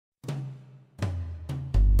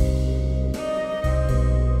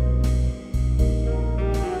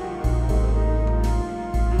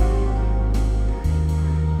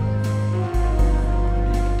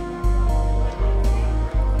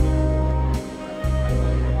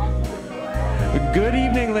Good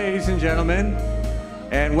evening, ladies and gentlemen,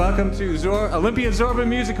 and welcome to Olympia Zorba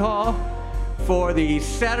Music Hall for the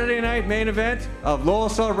Saturday night main event of Lowell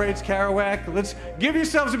Celebrates Kerouac. Let's give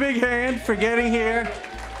yourselves a big hand for getting here,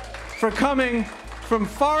 for coming from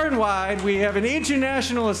far and wide. We have an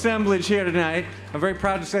international assemblage here tonight. I'm very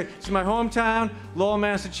proud to say it's my hometown, Lowell,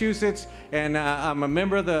 Massachusetts, and I'm a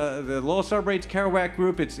member of the Lowell Celebrates Kerouac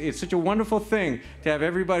group. It's such a wonderful thing to have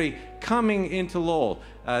everybody coming into Lowell.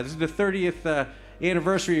 This is the 30th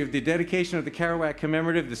anniversary of the dedication of the Kerouac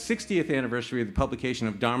commemorative, the 60th anniversary of the publication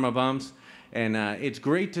of Dharma Bums, and it's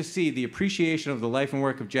great to see the appreciation of the life and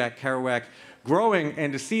work of Jack Kerouac growing,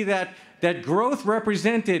 and to see that growth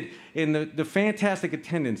represented in the fantastic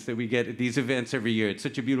attendance that we get at these events every year. It's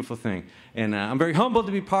such a beautiful thing. And I'm very humbled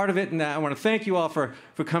to be part of it, and I want to thank you all for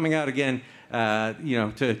coming out again,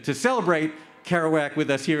 to celebrate Kerouac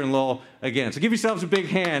with us here in Lowell again. So give yourselves a big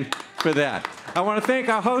hand for that. I want to thank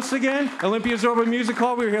our hosts again, Olympia Zorba Music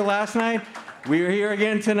Hall. We were here last night. We are here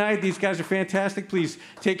again tonight. These guys are fantastic. Please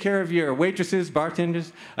take care of your waitresses,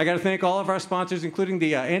 bartenders. I got to thank all of our sponsors, including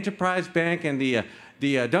the Enterprise Bank and the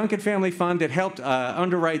Duncan Family Fund that helped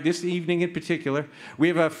underwrite this evening in particular. We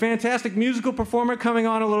have a fantastic musical performer coming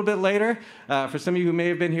on a little bit later. For some of you who may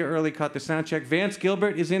have been here early, caught the sound check, Vance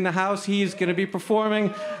Gilbert is in the house. He's going to be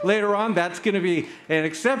performing later on. That's going to be an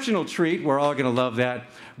exceptional treat. We're all going to love that.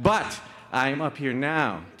 But I'm up here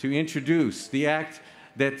now to introduce the act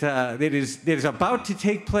that is about to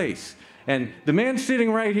take place. And the man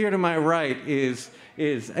sitting right here to my right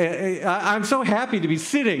I'm so happy to be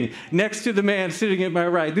sitting next to the man sitting at my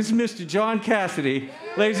right. This is Mr. John Cassady,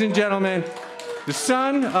 ladies and gentlemen, the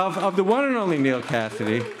son of the one and only Neal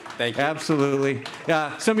Cassady. Thank you. Absolutely.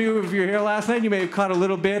 Some of you, if you were here last night, you may have caught a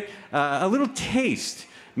little taste,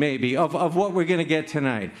 maybe, of what we're going to get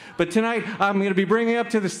tonight. But tonight, I'm going to be bringing up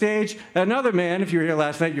to the stage another man, if you were here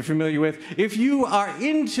last night, you're familiar with. If you are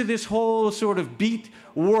into this whole sort of beat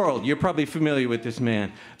world, you're probably familiar with this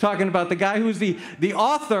man. Talking about the guy who's the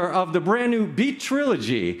author of the brand new Beat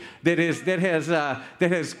trilogy that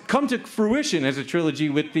has come to fruition as a trilogy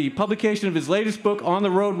with the publication of his latest book, On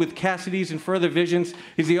the Road with Cassady's and Further Visions.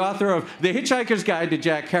 He's the author of The Hitchhiker's Guide to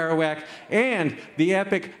Jack Kerouac and the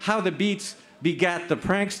epic How the Beats Begat the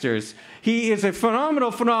Pranksters. He is a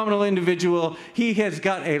phenomenal individual. He has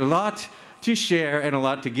got a lot to share and a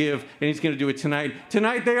lot to give, and he's going to do it tonight.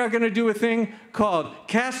 Tonight they are going to do a thing called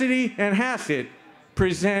Cassady and Hassett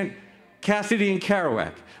present Cassady and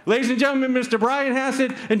Kerouac. Ladies and gentlemen, Mr. Brian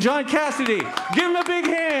Hassett and John Cassady. Give them a big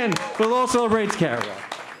hand for Lowell Celebrates Kerouac.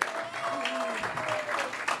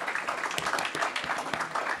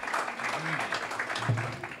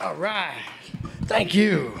 All right. Thank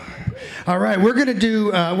you. All right, we're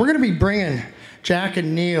gonna be bringing Jack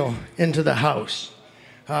and Neal into the house.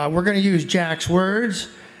 We're gonna use Jack's words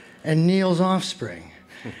and Neal's offspring,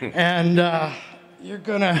 and we're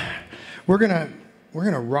gonna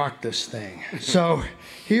rock this thing. So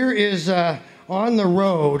here is On the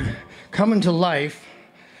Road, coming to life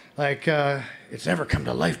like it's never come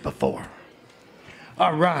to life before.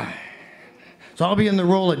 All right. So I'll be in the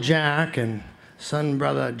role of Jack, and son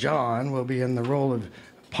brother John will be in the role of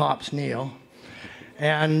Pops Neal.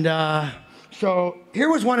 And so here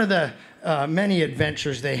was one of the many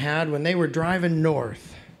adventures they had when they were driving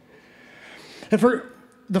north. And for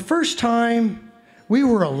the first time, we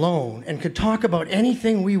were alone and could talk about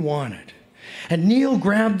anything we wanted. And Neal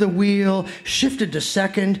grabbed the wheel, shifted to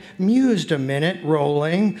second, mused a minute,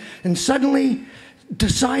 rolling, and suddenly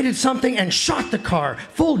decided something and shot the car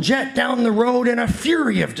full jet down the road in a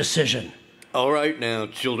fury of decision. All right now,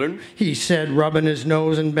 children, he said, rubbing his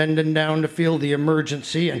nose and bending down to feel the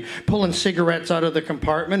emergency and pulling cigarettes out of the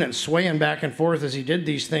compartment and swaying back and forth as he did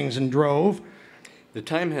these things and drove. the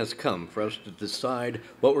time has come for us to decide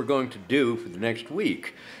what we're going to do for the next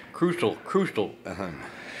week. Crucial.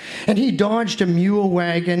 And he dodged a mule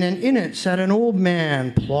wagon, and in it sat an old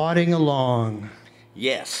man plodding along.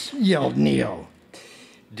 Yes, Yelled Neal.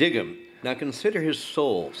 dig him. Now consider his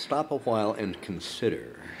soul. Stop a while and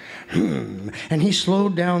consider. And he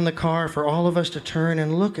slowed down the car for all of us to turn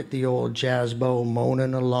and look at the old jazzbo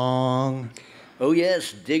moaning along. Oh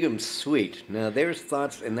yes, dig him sweet. Now there's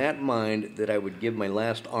thoughts in that mind that I would give my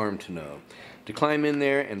last arm to know. To climb in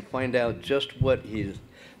there and find out just what he's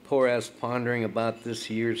poor ass pondering about this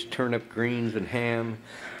year's turnip greens and ham.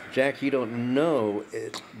 Jack, you don't know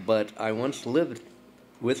it, but I once lived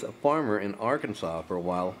with a farmer in Arkansas for a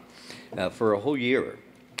while, for a whole year.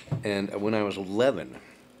 And when I was 11,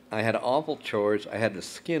 I had awful chores. I had to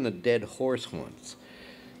skin a dead horse once.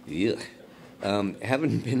 Ugh.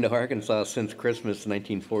 Haven't been to Arkansas since Christmas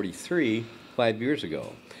 1943, 5 years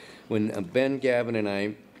ago, when Ben, Gavin, and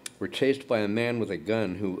I were chased by a man with a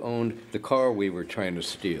gun who owned the car we were trying to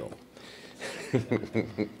steal.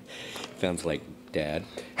 Sounds like Dad.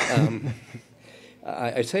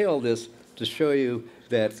 I say all this to show you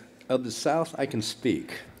that of the South I can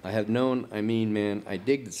speak. I have known, man, I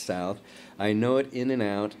dig the South. I know it in and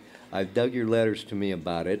out. I've dug your letters to me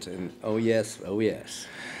about it, and oh yes, oh yes.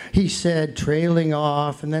 He said, trailing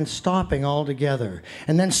off and then stopping altogether,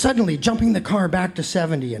 and then suddenly jumping the car back to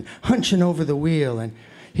 70 and hunching over the wheel, and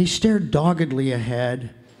he stared doggedly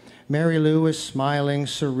ahead. Mary Lou was smiling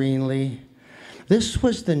serenely. This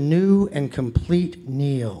was the new and complete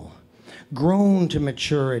Neal, grown to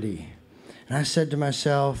maturity. And I said to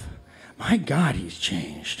myself, my God, he's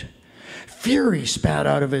changed. Fury spat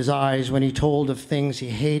out of his eyes when he told of things he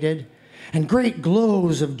hated, and great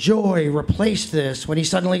glows of joy replaced this when he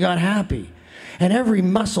suddenly got happy, and every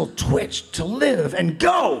muscle twitched to live and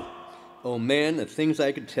go. Oh man, the things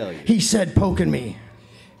I could tell you. He said, poking me.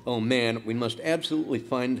 Oh man, we must absolutely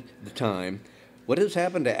find the time. What has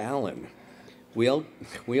happened to Alan? We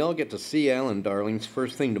all get to see Alan, darlings,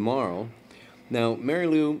 first thing tomorrow. Now, Mary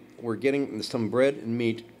Lou, we're getting some bread and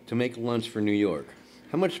meat to make lunch for New York.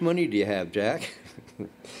 How much money do you have, Jack?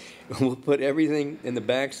 We'll put everything in the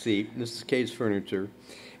back seat, this is Kate's furniture,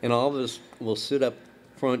 and all of us will sit up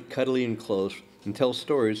front, cuddly and close, and tell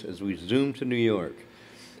stories as we zoom to New York.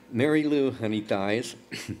 Mary Lou, honey thighs,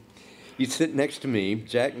 you sit next to me,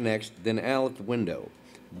 Jack next, then Al at the window.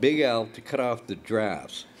 Big Al to cut off the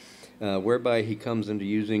drafts, whereby he comes into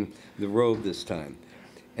using the robe this time.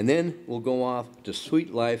 And then we'll go off to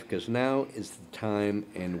sweet life, because now is the time,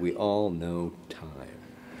 and we all know time.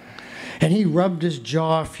 And he rubbed his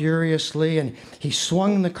jaw furiously, and he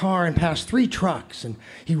swung the car and passed 3 trucks, and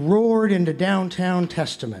he roared into downtown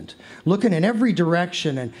Testament, looking in every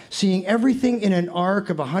direction and seeing everything in an arc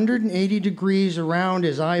of 180 degrees around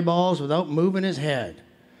his eyeballs without moving his head.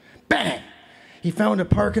 Bang! He found a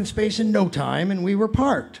parking space in no time, and we were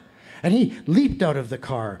parked. And he leaped out of the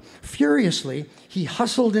car. Furiously, he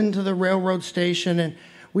hustled into the railroad station, and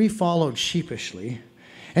we followed sheepishly.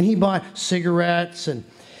 And he bought cigarettes, and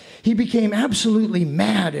he became absolutely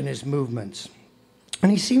mad in his movements.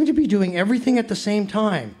 And he seemed to be doing everything at the same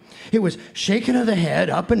time. It was shaking of the head,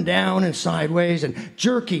 up and down and sideways, and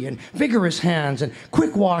jerky and vigorous hands, and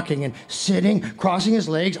quick walking and sitting, crossing his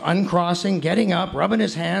legs, uncrossing, getting up, rubbing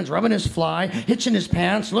his hands, rubbing his fly, hitching his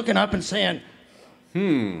pants, looking up and saying,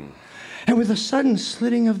 and with a sudden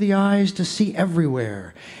slitting of the eyes to see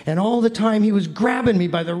everywhere. And all the time he was grabbing me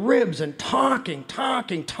by the ribs and talking.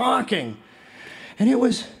 And it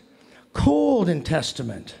was cold in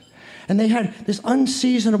Testament. And they had this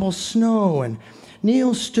unseasonable snow, and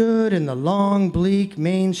Neal stood in the long, bleak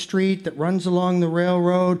main street that runs along the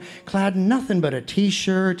railroad, clad in nothing but a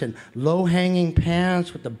t-shirt and low-hanging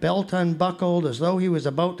pants with the belt unbuckled as though he was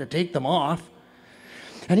about to take them off.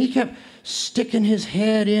 And he kept sticking his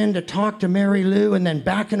head in to talk to Mary Lou and then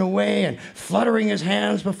backing away and fluttering his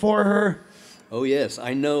hands before her. Oh yes,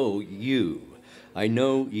 I know you. I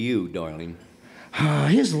know you, darling.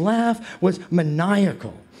 His laugh was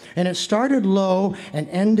maniacal, and it started low and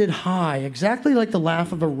ended high, exactly like the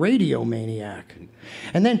laugh of a radio maniac.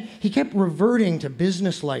 And then he kept reverting to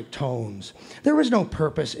businesslike tones. There was no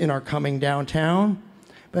purpose in our coming downtown,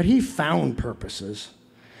 but he found purposes.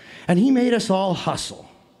 And he made us all hustle.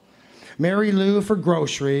 Mary Lou for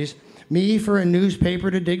groceries, me for a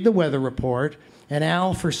newspaper to dig the weather report, and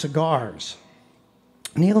Al for cigars.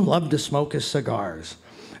 Neal loved to smoke his cigars,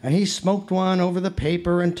 and he smoked one over the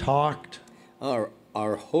paper and talked.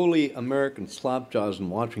 Our holy American slopjaws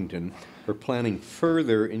in Washington are planning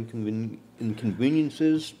further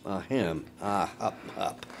inconveniences.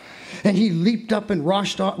 Up. And he leaped up and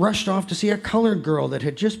rushed off to see a colored girl that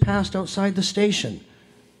had just passed outside the station.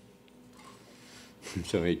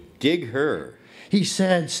 So I dig her, he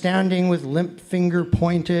said, standing with limp finger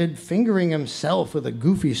pointed, fingering himself with a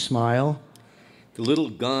goofy smile. The little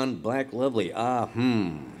gone black lovely,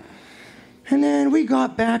 And then we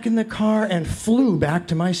got back in the car and flew back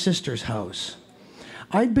to my sister's house.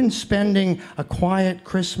 I'd been spending a quiet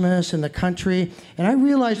Christmas in the country, and I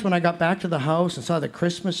realized when I got back to the house and saw the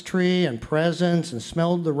Christmas tree and presents and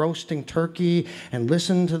smelled the roasting turkey and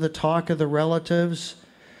listened to the talk of the relatives.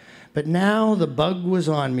 But now the bug was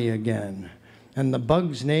on me again, and the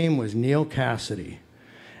bug's name was Neal Cassady,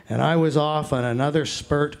 and I was off on another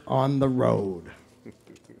spurt on the road.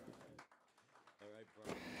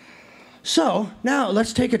 So now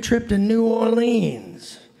let's take a trip to New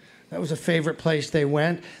Orleans. That was a favorite place they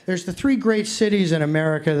went. There's the 3 great cities in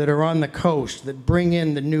America that are on the coast that bring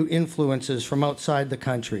in the new influences from outside the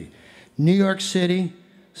country: New York City,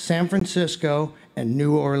 San Francisco, and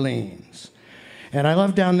New Orleans. And I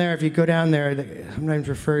love down there, if you go down there, sometimes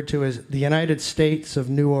referred to as the United States of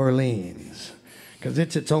New Orleans, because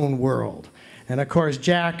it's its own world. And of course,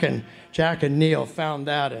 Jack and Neal found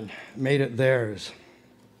that and made it theirs.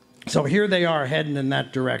 So here they are heading in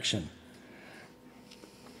that direction.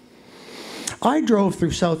 I drove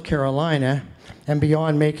through South Carolina and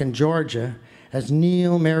beyond Macon, Georgia, as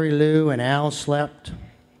Neal, Mary Lou, and Al slept.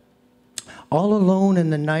 All alone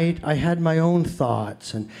in the night, I had my own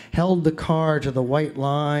thoughts and held the car to the white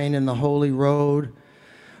line in the holy road.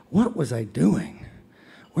 What was I doing?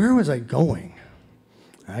 Where was I going?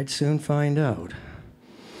 I'd soon find out.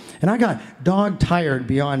 And I got dog-tired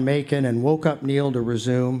beyond Macon and woke up Neal to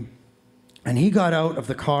resume. And he got out of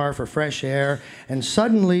the car for fresh air, and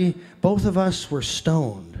suddenly both of us were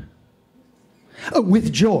stoned.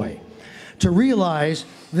 With joy, to realize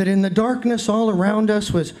that in the darkness all around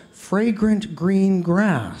us was fragrant green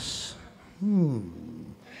grass,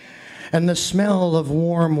 and the smell of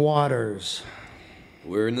warm waters.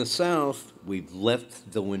 We're in the South. We've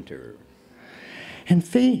left the winter. And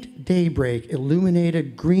faint daybreak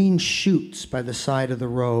illuminated green shoots by the side of the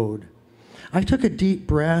road. I took a deep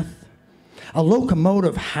breath. A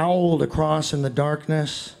locomotive howled across in the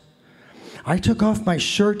darkness. I took off my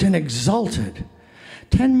shirt and exulted.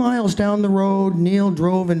 10 miles down the road, Neal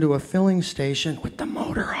drove into a filling station with the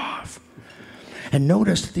motor off and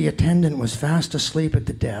noticed the attendant was fast asleep at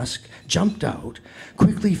the desk, jumped out,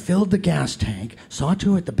 quickly filled the gas tank, saw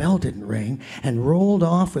to it the bell didn't ring, and rolled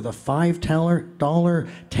off with a $5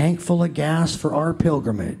 tank full of gas for our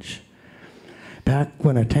pilgrimage. Back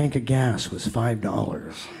when a tank of gas was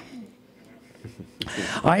 $5.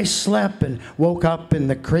 I slept and woke up in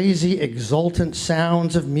the crazy, exultant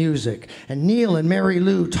sounds of music, and Neal and Mary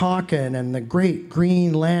Lou talking, and the great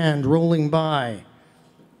green land rolling by.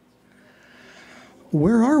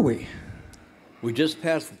 Where are we? We just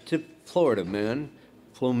passed the tip of Florida, man.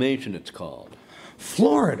 Flomation, it's called.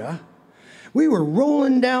 Florida? We were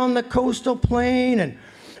rolling down the coastal plain, and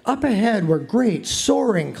up ahead were great,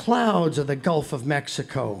 soaring clouds of the Gulf of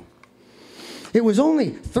Mexico. It was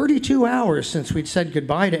only 32 hours since we'd said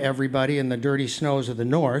goodbye to everybody in the dirty snows of the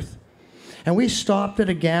north. And we stopped at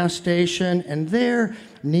a gas station, and there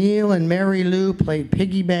Neal and Mary Lou played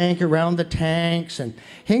piggy bank around the tanks, and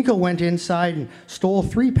Hinkle went inside and stole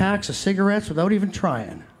 3 packs of cigarettes without even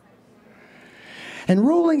trying. And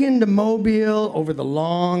rolling into Mobile over the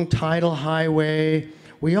long tidal highway,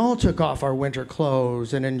 we all took off our winter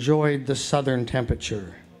clothes and enjoyed the southern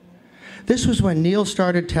temperature. This was when Neal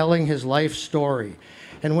started telling his life story,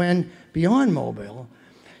 and when, beyond Mobile,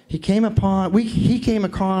 he came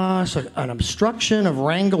across an obstruction of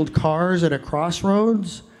wrangled cars at a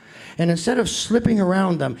crossroads, and instead of slipping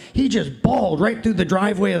around them, he just bawled right through the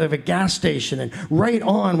driveway of a gas station and right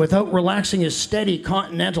on without relaxing his steady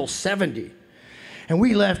Continental 70. And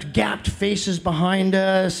we left gapped faces behind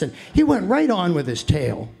us, and he went right on with his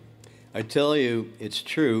tale. I tell you, it's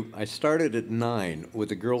true. I started at 9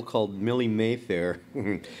 with a girl called Millie Mayfair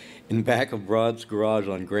in back of Rod's garage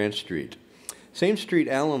on Grant Street. Same street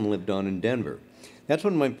Alan lived on in Denver. That's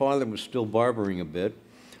when my father was still barbering a bit.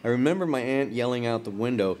 I remember my aunt yelling out the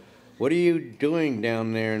window, "What are you doing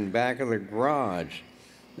down there in back of the garage?"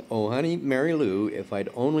 Oh, honey, Mary Lou, if I'd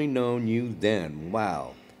only known you then.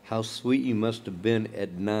 Wow, how sweet you must have been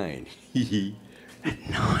at 9. At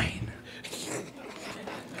 9?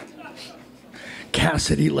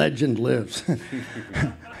 Cassady legend lives.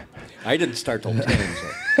 I didn't start till 10,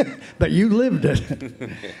 so. But you lived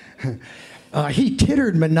it. He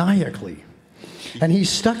tittered maniacally, and he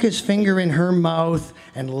stuck his finger in her mouth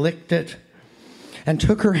and licked it, and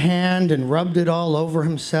took her hand and rubbed it all over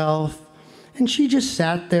himself, and she just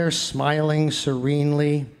sat there smiling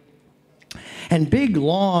serenely. And big,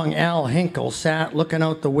 long Al Hinkle sat looking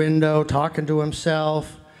out the window, talking to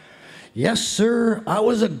himself. Yes, sir, I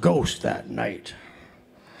was a ghost that night.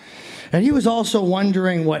 And he was also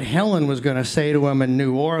wondering what Helen was going to say to him in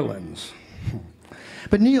New Orleans.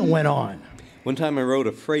 But Neal went on. One time I rode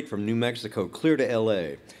a freight from New Mexico clear to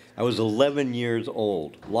L.A. I was 11 years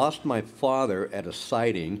old. Lost my father at a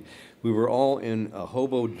sighting. We were all in a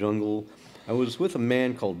hobo jungle. I was with a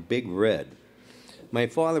man called Big Red. My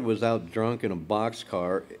father was out drunk in a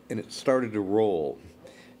boxcar, and it started to roll.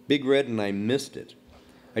 Big Red and I missed it.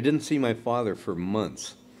 I didn't see my father for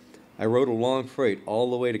months. I rode a long freight all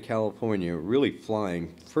the way to California, really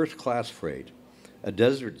flying, first-class freight, a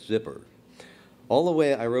desert zipper. All the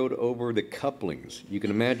way I rode over the couplings. You can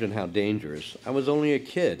imagine how dangerous. I was only a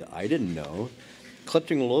kid. I didn't know.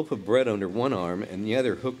 Clutching a loaf of bread under one arm and the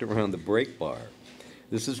other hooked around the brake bar.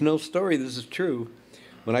 This is no story, this is true.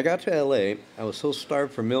 When I got to L.A., I was so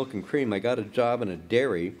starved for milk and cream, I got a job in a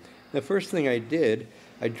dairy The first thing I did,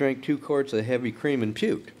 I drank 2 quarts of heavy cream and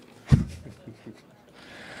puked.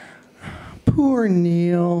 Poor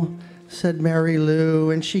Neal, said Mary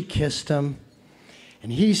Lou, and she kissed him.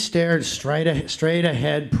 And he stared straight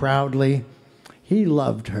ahead proudly. He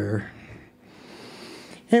loved her.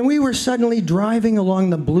 And we were suddenly driving along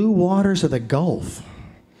the blue waters of the Gulf.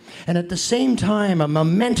 And at the same time, a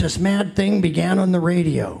momentous mad thing began on the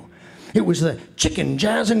radio. It was the Chicken,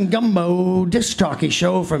 Jazz, and Gumbo disc jockey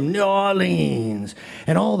show from New Orleans.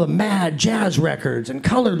 And all the mad jazz records and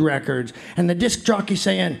colored records. And the disc jockey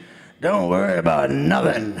saying, "Don't worry about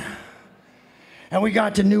nothing." And we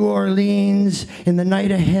got to New Orleans in the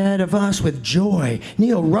night ahead of us with joy.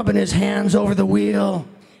 Neal rubbing his hands over the wheel.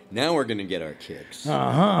 Now we're going to get our kicks.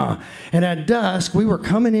 Uh-huh. And at dusk, we were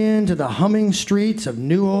coming into the humming streets of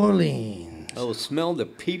New Orleans. Oh, smell the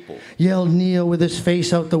people. Yelled Neal with his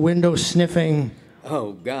face out the window sniffing.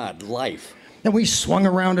 Oh, God, life. And we swung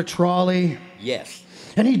around a trolley. Yes.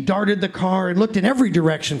 And he darted the car and looked in every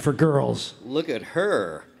direction for girls. Look at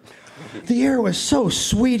her. The air was so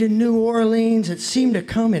sweet in New Orleans, it seemed to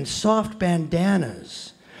come in soft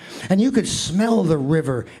bandanas. And you could smell the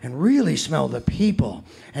river and really smell the people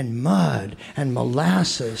and mud and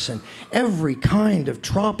molasses and every kind of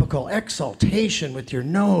tropical exaltation with your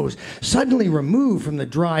nose suddenly removed from the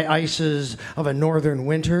dry ices of a northern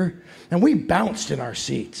winter. And we bounced in our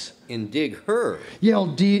seats. And dig her.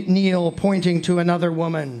 Yelled Neal, pointing to another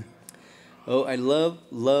woman. Oh, I love,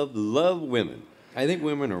 love, love women. I think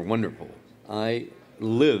women are wonderful. I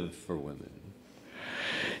live for women.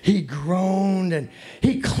 He groaned and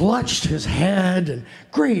he clutched his head, and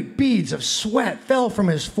great beads of sweat fell from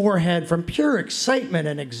his forehead from pure excitement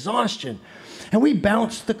and exhaustion. And we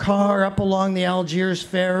bounced the car up along the Algiers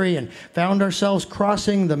ferry and found ourselves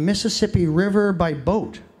crossing the Mississippi River by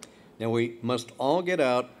boat. Now we must all get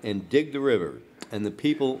out and dig the river and the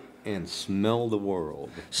people and smell the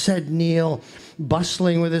world, said Neal,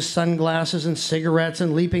 bustling with his sunglasses and cigarettes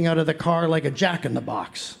and leaping out of the car like a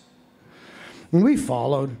jack-in-the-box. And we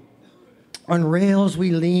followed. On rails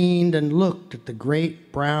we leaned and looked at the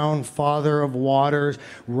great brown father of waters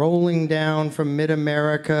rolling down from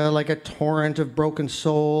mid-America like a torrent of broken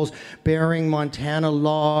souls, bearing Montana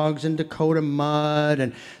logs and Dakota mud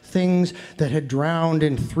and things that had drowned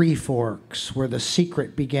in Three Forks where the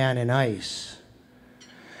secret began in ice.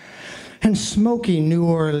 And smoky New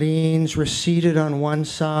Orleans receded on one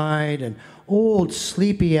side, and old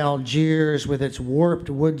sleepy Algiers with its warped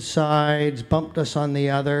wood sides bumped us on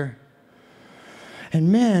the other.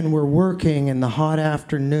 And men were working in the hot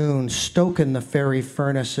afternoon, stoking the ferry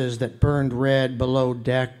furnaces that burned red below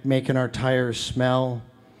deck, making our tires smell.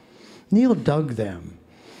 Neal dug them,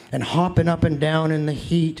 and hopping up and down in the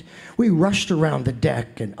heat, we rushed around the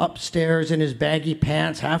deck and upstairs in his baggy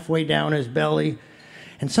pants halfway down his belly.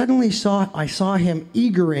 And suddenly I saw him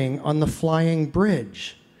eagering on the flying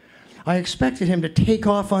bridge. I expected him to take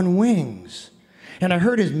off on wings, and I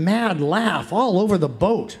heard his mad laugh all over the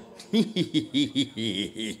boat.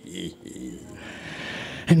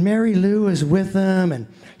 And Mary Lou was with him, and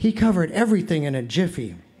he covered everything in a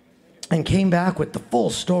jiffy and came back with the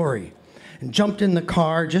full story and jumped in the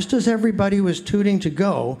car just as everybody was tooting to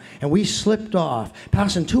go, and we slipped off,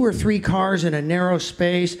 passing 2 or 3 cars in a narrow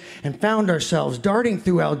space, and found ourselves darting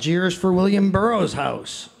through Algiers for William Burroughs'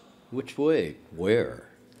 house. Which way? Where?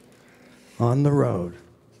 On the road.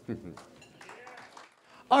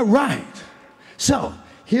 All right. So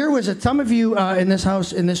here was it. Some of you in this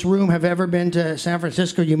house, in this room, have ever been to San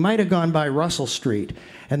Francisco. You might have gone by Russell Street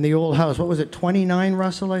and the old house. What was it, 29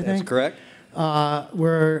 Russell, I think? That's correct.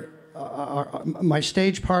 Where my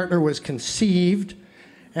stage partner was conceived,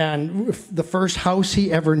 and the first house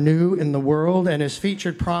he ever knew in the world, and is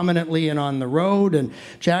featured prominently in On the Road. And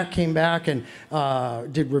Jack came back and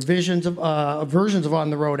did versions of On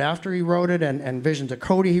the Road after he wrote it, and Visions of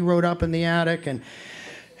Cody he wrote up in the attic. And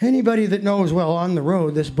anybody that knows, well, On the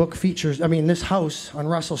Road, this book features, this house on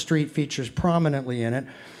Russell Street features prominently in it.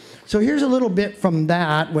 So here's a little bit from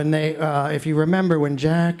that when they, if you remember, when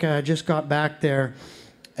Jack just got back there,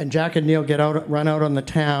 and Jack and Neal run out on the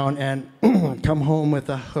town and come home with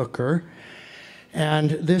a hooker. And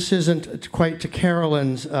this isn't quite to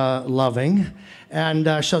Carolyn's loving.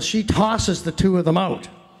 And so she tosses the 2 of them out.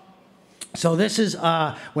 So this is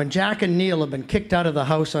when Jack and Neal have been kicked out of the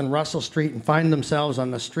house on Russell Street and find themselves on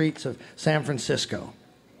the streets of San Francisco.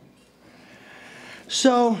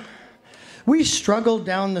 So we struggled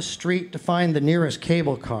down the street to find the nearest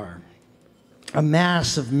cable car. A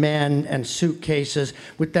mass of men and suitcases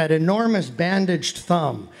with that enormous bandaged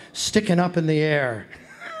thumb sticking up in the air.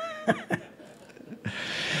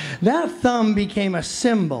 That thumb became a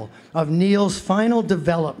symbol of Neal's final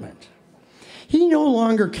development. He no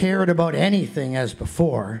longer cared about anything as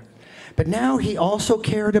before, but now he also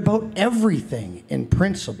cared about everything in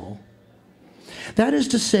principle. That is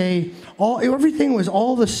to say, everything was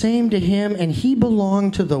all the same to him, and he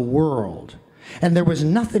belonged to the world, and there was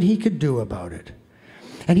nothing he could do about it.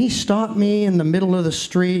 And he stopped me in the middle of the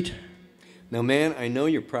street. Now, man, I know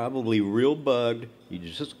you're probably real bugged. You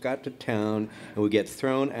just got to town and we get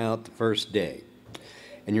thrown out the first day.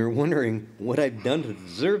 And you're wondering what I've done to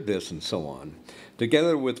deserve this and so on.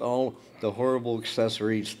 Together with all the horrible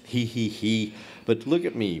accessories, he. But look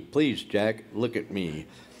at me. Please, Jack, look at me.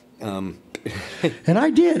 And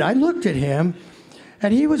I did. I looked at him,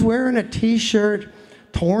 and he was wearing a T-shirt,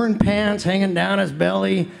 torn pants hanging down his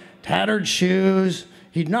belly, tattered shoes.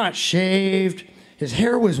 He'd not shaved. His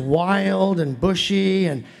hair was wild and bushy.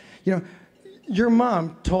 And, you know, your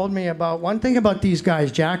mom told me about one thing about these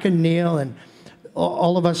guys, Jack and Neal, and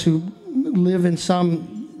all of us who live in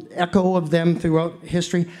some echo of them throughout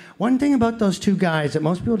history. One thing about those two guys that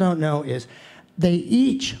most people don't know is they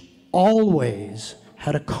each always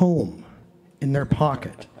had a comb in their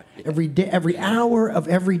pocket. Every day, every hour of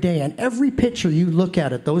every day, and every picture you look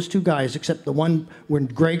at it, those two guys, except the one when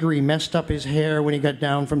Gregory messed up his hair when he got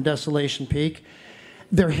down from Desolation Peak,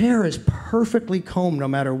 their hair is perfectly combed no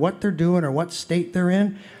matter what they're doing or what state they're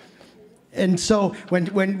in. And so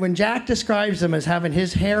when Jack describes them as having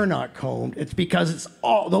his hair not combed, it's because it's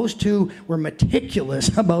all those two were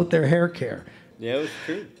meticulous about their hair care. Yeah, it was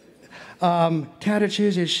true. Tattered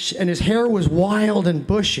shoes, and his hair was wild and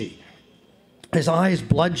bushy. His eyes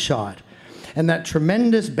bloodshot, and that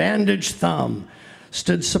tremendous bandaged thumb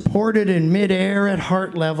stood supported in midair at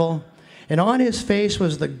heart level, and on his face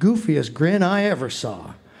was the goofiest grin I ever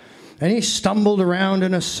saw. And he stumbled around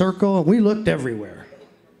in a circle, and we looked everywhere.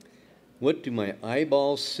 What do my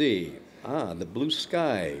eyeballs see? Ah, the blue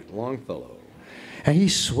sky, Longfellow. And he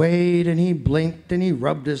swayed, and he blinked, and he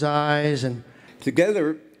rubbed his eyes, and...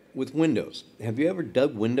 Together with windows. Have you ever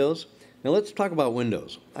dug windows? Now let's talk about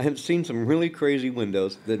windows. I have seen some really crazy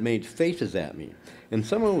windows that made faces at me, and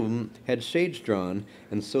some of them had shades drawn,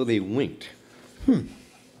 and so they winked.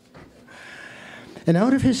 And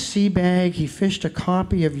out of his sea bag, he fished a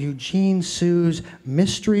copy of Eugene Sue's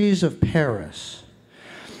Mysteries of Paris.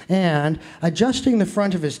 And, adjusting the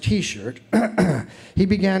front of his T-shirt, he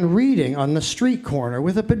began reading on the street corner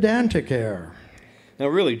with a pedantic air. Now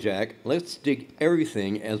really, Jack, let's dig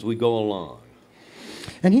everything as we go along.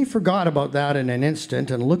 And he forgot about that in an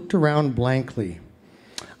instant and looked around blankly.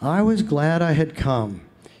 I was glad I had come.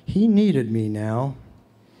 He needed me now.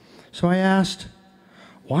 So I asked,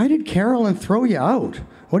 "Why did Carolyn throw you out?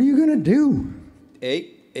 What are you going to do?"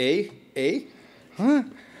 Huh?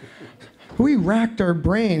 We racked our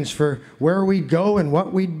brains for where we'd go and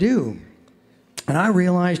what we'd do. And I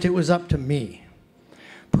realized it was up to me.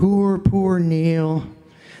 Poor, poor Neal.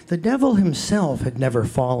 The devil himself had never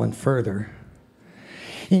fallen further.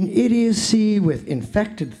 In idiocy with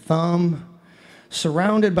infected thumb,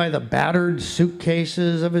 surrounded by the battered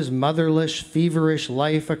suitcases of his motherless, feverish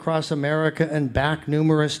life across America and back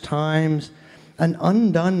numerous times, an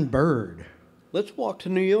undone bird. Let's walk to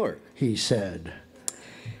New York, he said.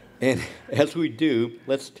 And as we do,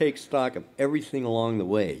 let's take stock of everything along the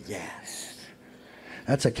way. Yes.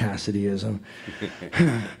 That's a Cassadyism.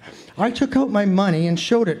 I took out my money and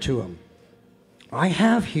showed it to him. I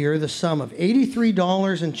have here the sum of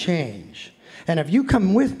 $83 and change. And if you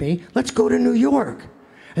come with me, let's go to New York.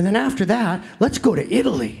 And then after that, let's go to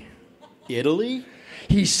Italy. Italy?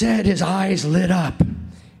 He said, his eyes lit up.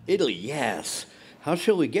 Italy, yes. How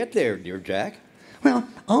shall we get there, dear Jack? Well,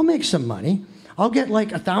 I'll make some money. I'll get like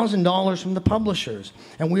 $1,000 from the publishers,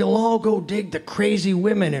 and we'll all go dig the crazy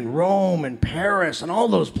women in Rome and Paris and all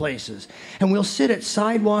those places. And we'll sit at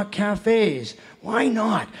sidewalk cafes. Why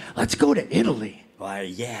not? Let's go to Italy. Why,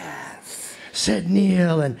 yes, said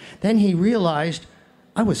Neal, and then he realized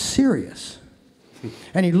I was serious.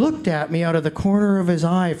 And he looked at me out of the corner of his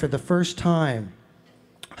eye for the first time.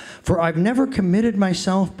 For I've never committed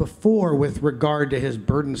myself before with regard to his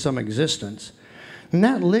burdensome existence. And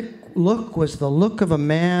that look was the look of a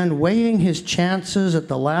man weighing his chances at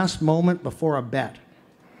the last moment before a bet.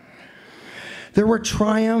 There were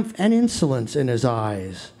triumph and insolence in his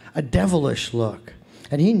eyes, a devilish look.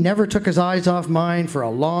 And he never took his eyes off mine for a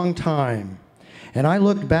long time. And I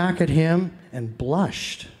looked back at him and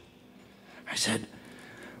blushed. I said,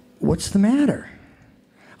 "What's the matter?"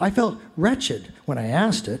 I felt wretched when I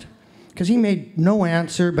asked it, because he made no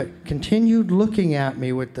answer but continued looking at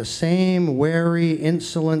me with the same wary,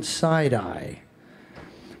 insolent side eye.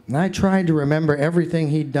 And I tried to remember everything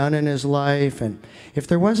he'd done in his life, and if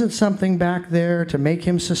there wasn't something back there to make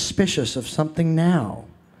him suspicious of something now.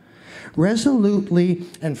 Resolutely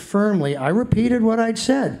and firmly, I repeated what I'd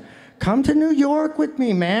said. Come to New York with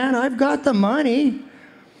me, man. I've got the money.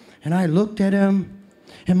 And I looked at him,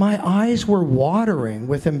 and my eyes were watering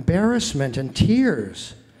with embarrassment and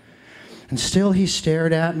tears. And still he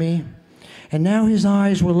stared at me, and now his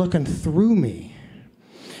eyes were looking through me.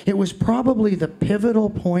 It was probably the pivotal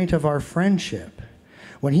point of our friendship,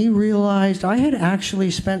 when he realized I had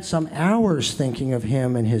actually spent some hours thinking of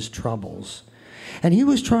him and his troubles. And he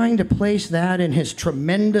was trying to place that in his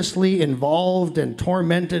tremendously involved and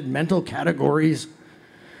tormented mental categories.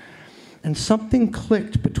 And something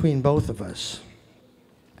clicked between both of us.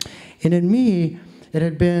 And in me, it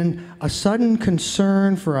had been a sudden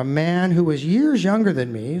concern for a man who was years younger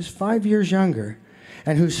than me, he was 5 years younger,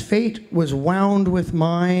 and whose fate was wound with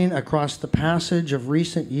mine across the passage of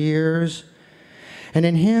recent years. And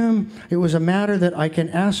in him, it was a matter that I can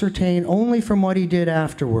ascertain only from what he did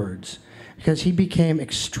afterwards, because he became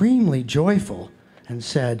extremely joyful and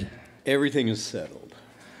said, "Everything is settled."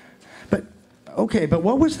 But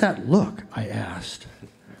what was that look? I asked.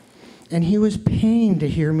 And he was pained to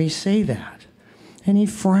hear me say that. And he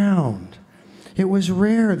frowned. It was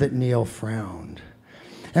rare that Neal frowned.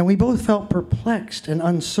 And we both felt perplexed and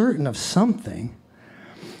uncertain of something.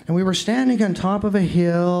 And we were standing on top of a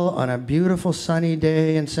hill on a beautiful sunny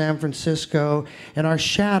day in San Francisco, and our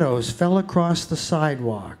shadows fell across the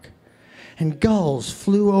sidewalk. And gulls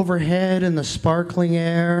flew overhead in the sparkling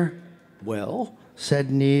air. "Well,"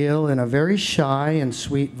 said Neal in a very shy and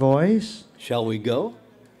sweet voice. "Shall we go?"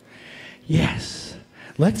 "Yes,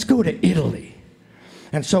 let's go to Italy."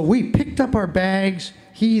 And so we picked up our bags,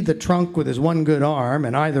 he the trunk with his one good arm,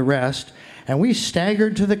 and I the rest, and we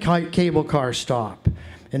staggered to the cable car stop,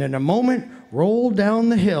 and in a moment rolled down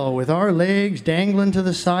the hill with our legs dangling to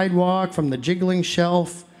the sidewalk from the jiggling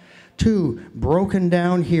shelf, two broken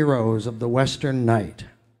down heroes of the Western night.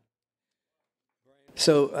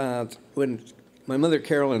 So when my mother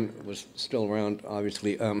Carolyn was still around,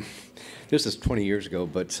 obviously, this is 20 years ago,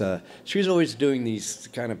 but she was always doing these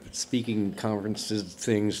kind of speaking conferences,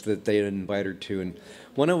 things that they invite her to, and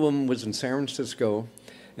one of them was in San Francisco,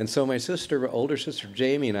 and so my sister, older sister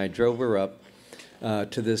Jamie, and I drove her up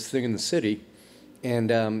to this thing in the city,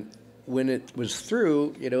 and when it was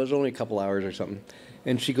through, it was only a couple hours or something,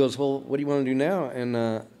 and she goes, "Well, what do you want to do now?" And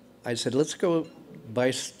I said, "Let's go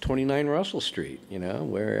by 29 Russell Street,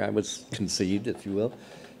 where I was conceived, if you will."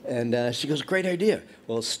 And she goes, "Great idea."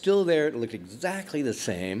 Well, it's still there. It looked exactly the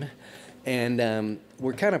same. And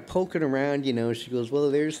we're kind of poking around, She goes, "Well,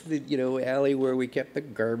 there's the, alley where we kept the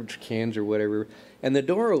garbage cans or whatever." And the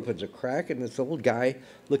door opens a crack, and this old guy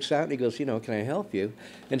looks out, and he goes, "Can I help you?"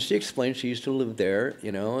 And she explained she used to live there,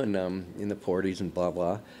 and in the 40s and blah,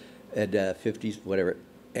 blah, at 50s, whatever.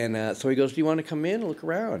 And so he goes, "Do you want to come in and look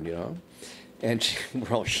around, And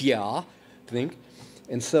we're all, "Yeah," I think.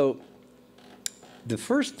 And so the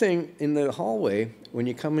first thing in the hallway, when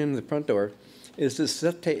you come in the front door, is this,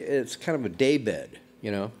 it's kind of a day bed,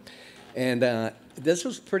 And this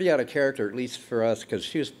was pretty out of character, at least for us, because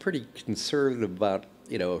she was pretty conservative about,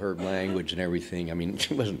 her language and everything. I mean,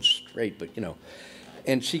 she wasn't straight, but,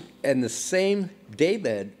 And the same day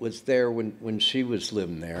bed was there when she was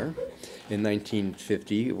living there in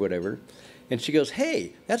 1950 or whatever. And she goes,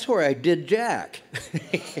 "Hey, that's where I did Jack."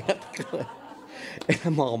 And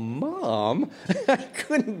I'm all, "Mom?" I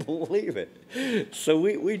couldn't believe it. So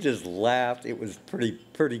we just laughed. It was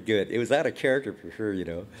pretty good. It was out of character for sure,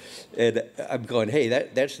 And I'm going, "Hey,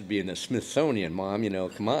 that should be in the Smithsonian, Mom,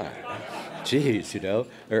 come on. Jeez,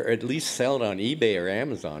 Or at least sell it on eBay or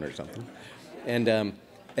Amazon or something."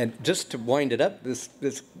 And just to wind it up,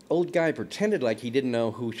 this old guy pretended like he didn't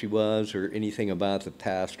know who she was or anything about the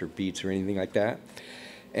past or beats or anything like that.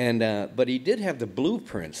 And but he did have the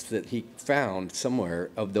blueprints that he found somewhere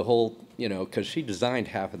of the whole, because she designed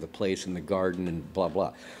half of the place in the garden and blah,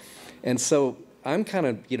 blah. And so I'm kind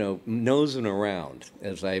of, nosing around,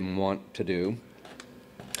 as I want to do.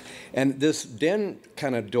 And this den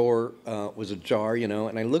kind of door was ajar,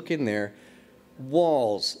 and I look in there,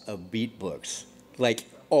 walls of beat books. Like,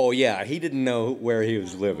 oh, yeah, he didn't know where he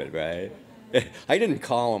was living, right? I didn't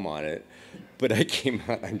call him on it, but I came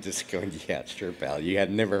out, I'm just going, "Yeah, sure, pal. You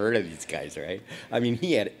had never heard of these guys, right?" I mean,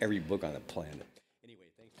 he had every book on the planet. Anyway,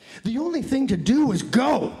 thanks. The only thing to do was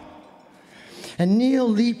go. And Neal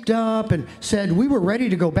leaped up and said we were ready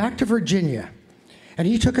to go back to Virginia. And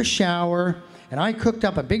he took a shower, and I cooked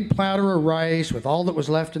up a big platter of rice with all that was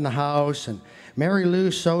left in the house, and Mary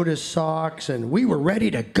Lou sewed his socks, and we were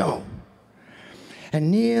ready to go.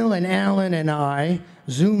 And Neal and Alan and I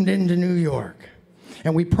zoomed into New York.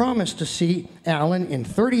 And we promised to see Alan in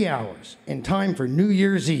 30 hours, in time for New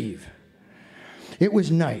Year's Eve. It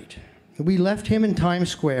was night. We left him in Times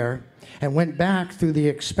Square and went back through the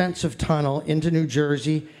expensive tunnel into New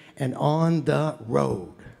Jersey and on the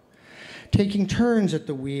road. Taking turns at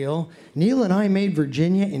the wheel, Neal and I made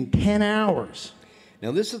Virginia in 10 hours.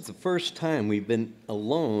 Now, this is the first time we've been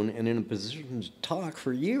alone and in a position to talk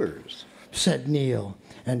for years, said Neal,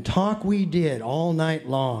 and talk we did all night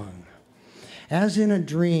long. As in a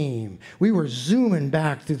dream, we were zooming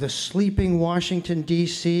back through the sleeping Washington,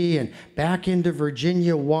 D.C., and back into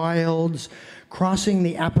Virginia wilds, crossing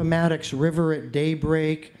the Appomattox River at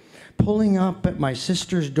daybreak, pulling up at my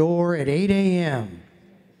sister's door at 8 a.m.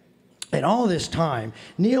 And all this time,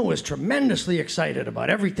 Neal was tremendously excited about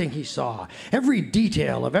everything he saw, every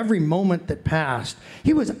detail of every moment that passed.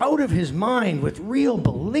 He was out of his mind with real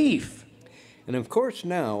belief. And of course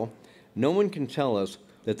now, no one can tell us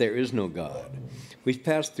that there is no God. We've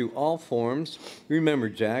passed through all forms. Remember,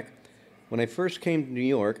 Jack, when I first came to New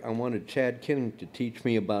York, I wanted Chad Kinning to teach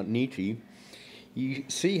me about Nietzsche. You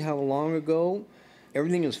see how long ago?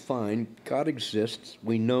 Everything is fine. God exists.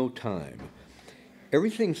 We know time.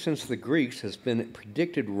 Everything since the Greeks has been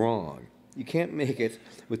predicted wrong. You can't make it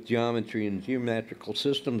with geometry and geometrical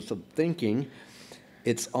systems of thinking.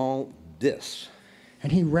 It's all this.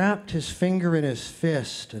 And he wrapped his finger in his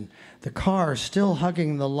fist, and the car still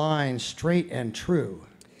hugging the line straight and true.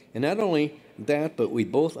 And not only that, but we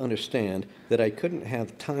both understand that I couldn't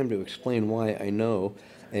have time to explain why I know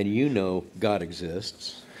and you know God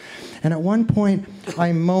exists. And at one point,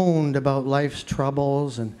 I moaned about life's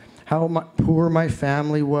troubles and how poor my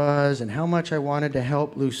family was and how much I wanted to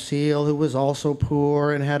help Lucille, who was also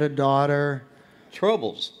poor and had a daughter.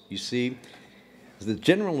 Troubles, you see, is the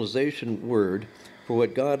generalization word for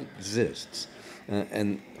what God exists.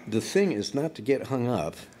 And the thing is not to get hung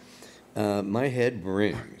up. My head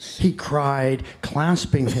rings. He cried,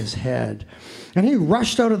 clasping his head. And he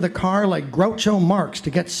rushed out of the car like Groucho Marx to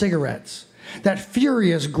get cigarettes. That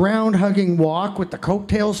furious ground-hugging walk with the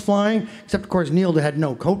coattails flying, except, of course, Neal had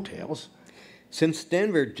no coattails. Since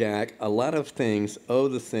Denver, Jack, a lot of things,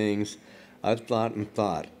 the things I've thought and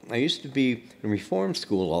thought. I used to be in reform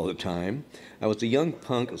school all the time. I was a young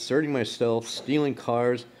punk asserting myself, stealing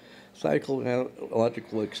cars,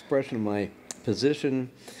 psychological expression of my position.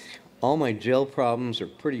 All my jail problems are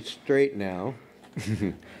pretty straight now.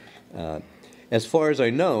 As far as I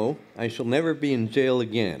know, I shall never be in jail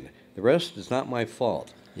again. The rest is not my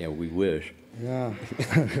fault. Yeah, we wish. Yeah.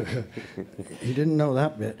 He didn't know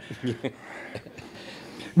that bit.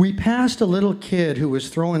 We passed a little kid who was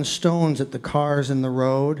throwing stones at the cars in the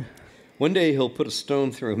road. One day he'll put a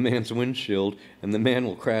stone through a man's windshield and the man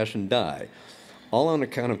will crash and die. All on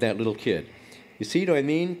account of that little kid. You see what I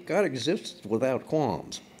mean? God exists without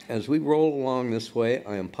qualms. As we roll along this way,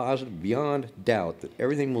 I am positive beyond doubt that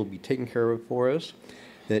everything will be taken care of for us,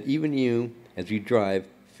 that even you, as you drive,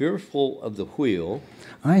 fearful of the wheel.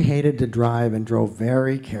 I hated to drive and drove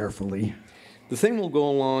very carefully. The thing will go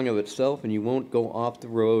along of itself and you won't go off the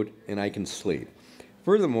road and I can sleep.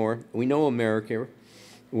 Furthermore, we know America.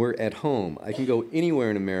 We're at home. I can go anywhere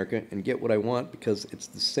in America and get what I want because it's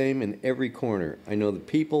the same in every corner. I know the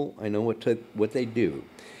people. I know what they do.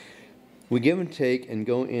 We give and take and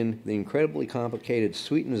go in the incredibly complicated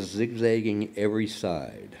sweetness zigzagging every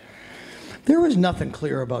side. There was nothing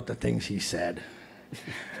clear about the things he said.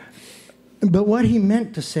 But what he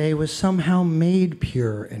meant to say was somehow made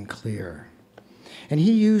pure and clear. And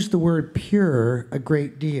he used the word pure a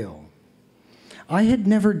great deal. I had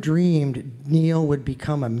never dreamed Neal would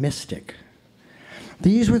become a mystic.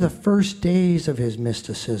 These were the first days of his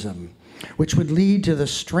mysticism, which would lead to the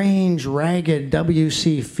strange, ragged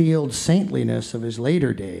W.C. Fields saintliness of his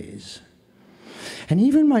later days. And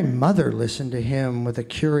even my mother listened to him with a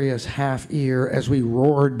curious half ear as we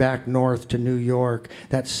roared back north to New York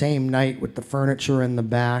that same night with the furniture in the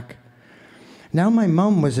back. Now my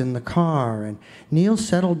mom was in the car, and Neal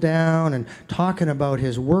settled down and talking about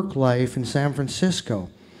his work life in San Francisco.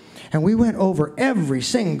 And we went over every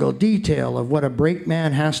single detail of what a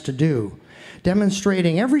brakeman has to do,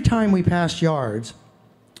 demonstrating every time we passed yards.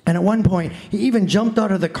 And at one point, he even jumped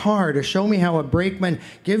out of the car to show me how a brakeman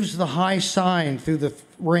gives the high sign through the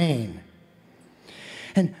rain.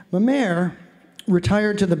 And my mare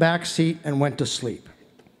retired to the back seat and went to sleep.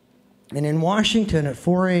 And in Washington at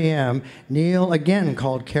 4 a.m., Neal again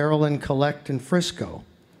called Carolyn Collect in Frisco.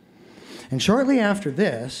 And shortly after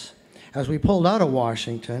this, as we pulled out of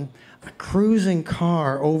Washington, a cruising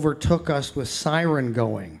car overtook us with siren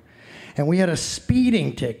going. And we had a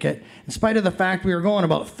speeding ticket, in spite of the fact we were going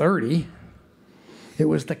about 30. It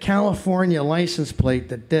was the California license plate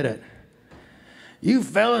that did it. "You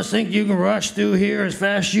fellas think you can rush through here as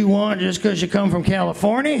fast as you want just because you come from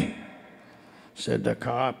California?" said the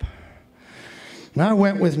cop. And I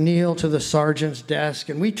went with Neal to the sergeant's desk,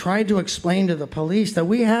 and we tried to explain to the police that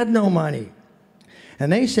we had no money.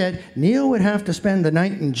 And they said Neal would have to spend the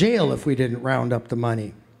night in jail if we didn't round up the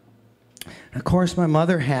money. And of course, my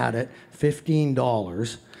mother had it,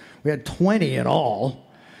 $15. We had 20 in all,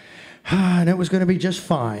 and it was going to be just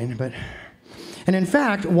fine. And in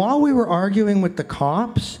fact, while we were arguing with the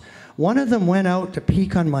cops, one of them went out to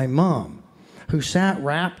peek on my mom, who sat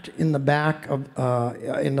wrapped in the back of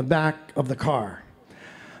the car.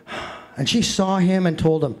 And she saw him and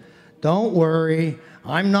told him, "Don't worry,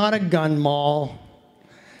 I'm not a gun mall.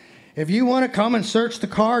 If you want to come and search the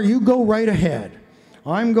car, you go right ahead.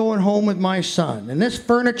 I'm going home with my son. And this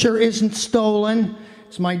furniture isn't stolen.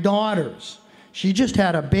 It's my daughter's. She just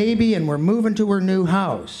had a baby and we're moving to her new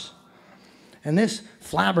house." And this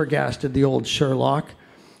flabbergasted the old Sherlock.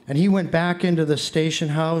 And he went back into the station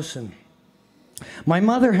house, and my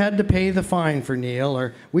mother had to pay the fine for Neal,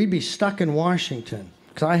 or we'd be stuck in Washington,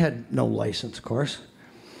 because I had no license, of course.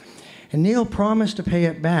 And Neal promised to pay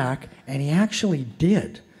it back, and he actually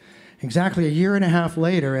did. Exactly a year and a half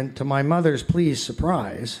later, and to my mother's pleased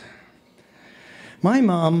surprise. My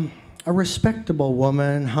mom, a respectable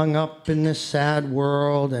woman, hung up in this sad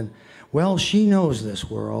world, and, well, she knows this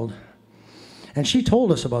world. And she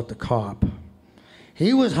told us about the cop.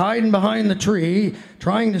 "He was hiding behind the tree,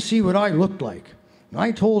 trying to see what I looked like. And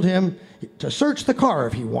I told him to search the car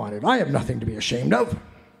if he wanted. I have nothing to be ashamed of."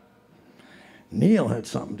 Neal had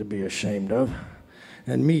something to be ashamed of,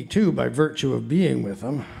 and me too, by virtue of being with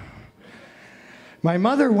him. My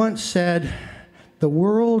mother once said, "The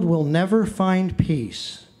world will never find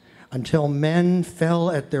peace until men fell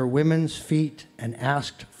at their women's feet and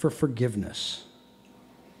asked for forgiveness."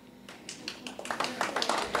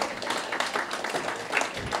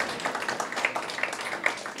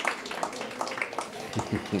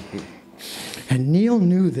 And Neal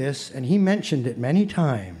knew this, and he mentioned it many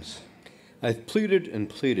times. "I've pleaded and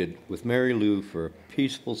pleaded with Mary Lou for a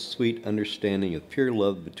peaceful, sweet understanding of pure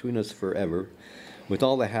love between us forever, with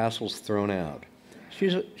all the hassles thrown out.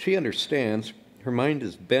 She understands. Her mind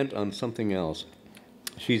is bent on something else.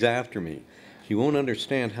 She's after me. She won't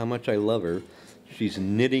understand how much I love her. She's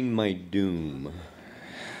knitting my doom."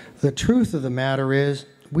 The truth of the matter is,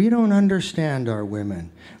 we don't understand our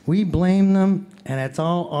women. We blame them, and it's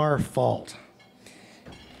all our fault.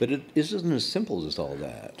 "But it isn't as simple as all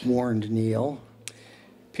that," warned Neal.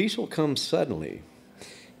 "Peace will come suddenly,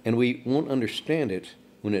 and we won't understand it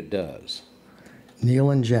when it does." Neal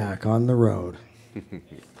and Jack on the road.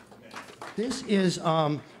 This is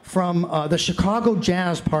from the Chicago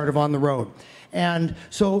jazz part of On the Road. And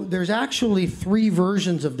so there's actually 3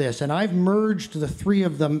 versions of this, and I've merged the 3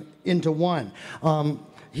 of them into one.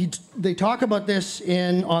 They talk about this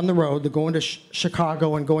in On the Road, they're going to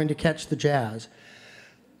Chicago and going to catch the jazz.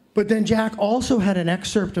 But then Jack also had an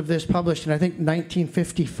excerpt of this published in, I think,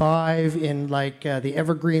 1955 in the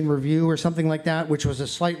Evergreen Review or something like that, which was a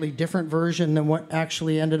slightly different version than what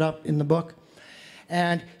actually ended up in the book.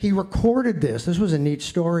 And he recorded this. This was a neat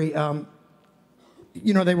story.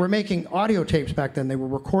 They were making audio tapes back then. They were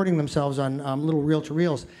recording themselves on little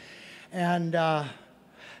reel-to-reels. And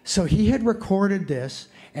so he had recorded this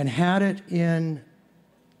and had it in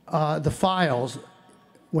the files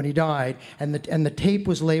when he died, and the tape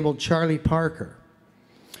was labeled Charlie Parker.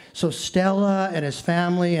 So Stella and his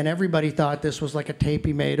family and everybody thought this was like a tape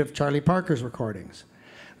he made of Charlie Parker's recordings.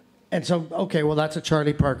 And so, okay, well, that's a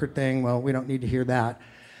Charlie Parker thing. Well, we don't need to hear that.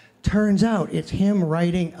 Turns out it's him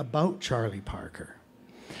writing about Charlie Parker.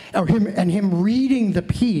 Or him reading the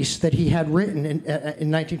piece that he had written in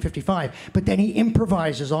 1955, but then he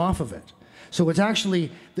improvises off of it. So it's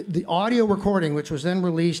actually the audio recording, which was then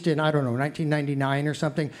released in, 1999 or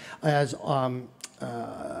something, as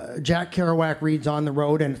Jack Kerouac reads On the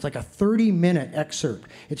Road, and it's like a 30-minute excerpt.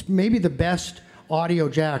 It's maybe the best audio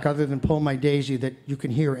Jack, other than Pull My Daisy, that you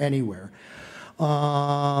can hear anywhere.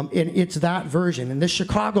 And it's that version. And this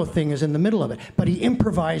Chicago thing is in the middle of it. But he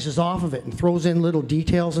improvises off of it and throws in little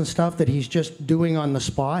details and stuff that he's just doing on the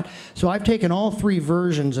spot. So I've taken all 3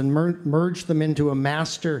 versions and merged them into a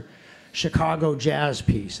master Chicago jazz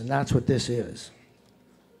piece, and that's what this is.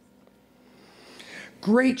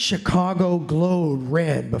 Great Chicago glowed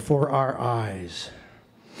red before our eyes.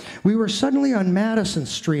 We were suddenly on Madison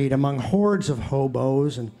Street among hordes of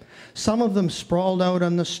hobos, and some of them sprawled out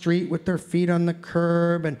on the street with their feet on the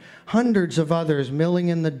curb, and hundreds of others milling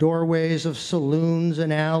in the doorways of saloons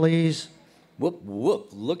and alleys. Whoop, whoop,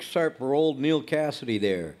 look sharp for old Neal Cassady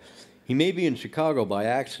there. He may be in Chicago by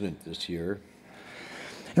accident this year.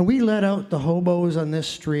 And we let out the hobos on this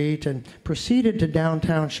street and proceeded to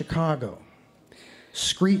downtown Chicago.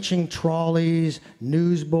 Screeching trolleys,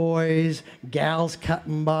 newsboys, gals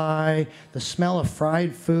cutting by, the smell of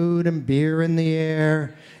fried food and beer in the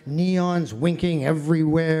air, neons winking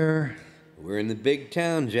everywhere. We're in the big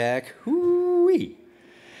town, Jack. Hoo-wee.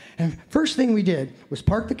 And first thing we did was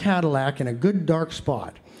park the Cadillac in a good dark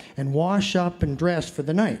spot and wash up and dress for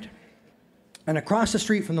the night. And across the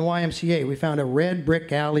street from the YMCA, we found a red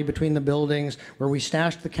brick alley between the buildings where we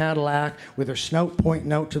stashed the Cadillac with her snout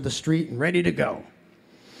pointing out to the street and ready to go.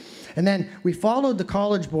 And then we followed the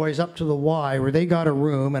college boys up to the Y where they got a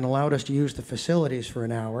room and allowed us to use the facilities for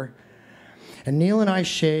an hour. And Neal and I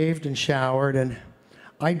shaved and showered, and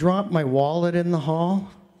I dropped my wallet in the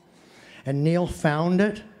hall, and Neal found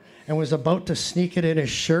it and was about to sneak it in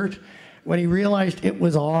his shirt when he realized it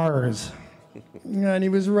was ours. And he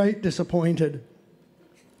was right disappointed.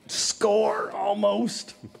 Score,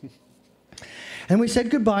 almost. And we said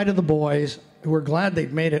goodbye to the boys, who were glad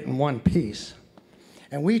they'd made it in one piece.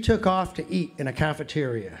 And we took off to eat in a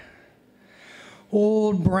cafeteria.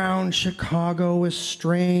 Old brown Chicago with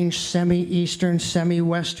strange semi-Eastern,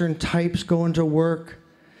 semi-Western types going to work.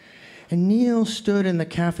 And Neal stood in the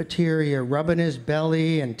cafeteria, rubbing his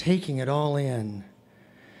belly and taking it all in.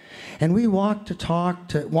 And we wanted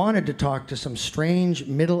to talk to some strange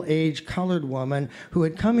middle-aged colored woman who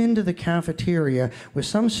had come into the cafeteria with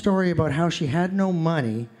some story about how she had no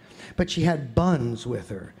money, but she had buns with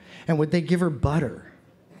her, and would they give her butter?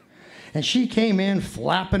 And she came in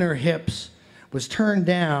flapping her hips, was turned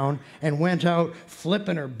down, and went out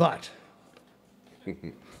flipping her butt.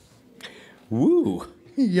 Woo!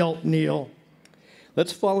 Yelped Neal.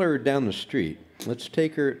 Let's follow her down the street. Let's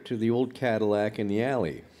take her to the old Cadillac in the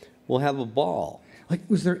alley. We'll have a ball. Like,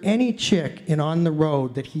 was there any chick in On the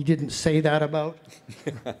Road that he didn't say that about?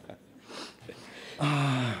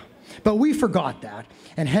 But we forgot that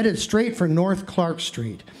and headed straight for North Clark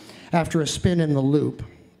Street after a spin in the Loop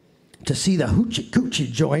to see the hoochie coochie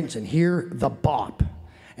joints and hear the bop.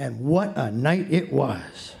 And what a night it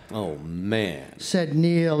was. Oh, man. Said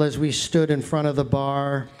Neal as we stood in front of the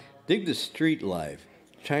bar. Dig the street life.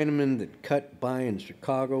 Chinamen that cut by in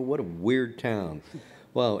Chicago. What a weird town.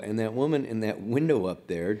 Well, and that woman in that window up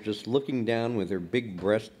there, just looking down with her big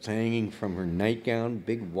breasts hanging from her nightgown,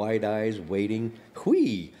 big wide eyes waiting.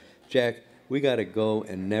 Whee! Jack, we gotta go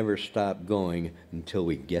and never stop going until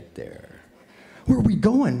we get there. Where are we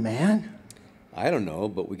going, man? I don't know,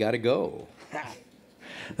 but we gotta go.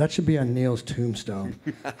 That should be on Neal's tombstone.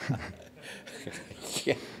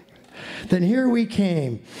 Yeah. Then here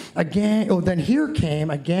came a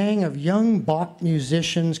gang of young bop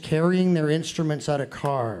musicians carrying their instruments out of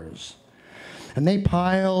cars. And they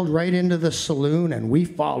piled right into the saloon, and we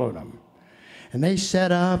followed them. And they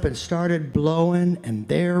set up and started blowing, and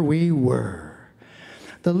there we were.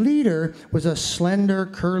 The leader was a slender,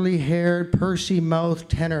 curly-haired, pursy-mouthed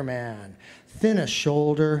tenor man, thin a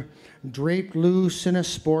shoulder, draped loose in a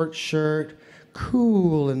sports shirt,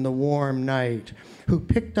 cool in the warm night, who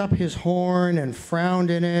picked up his horn and frowned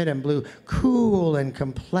in it and blew cool and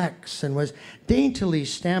complex and was daintily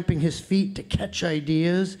stamping his feet to catch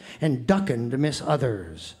ideas and ducking to miss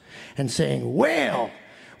others and saying, "Well,"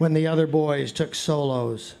 when the other boys took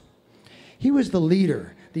solos. He was the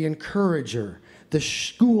leader, the encourager, the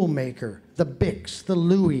schoolmaker, the Bix, the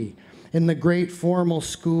Louie, in the great formal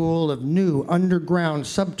school of new underground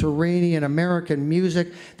subterranean American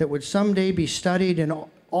music that would someday be studied in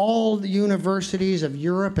all the universities of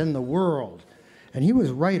Europe and the world. And he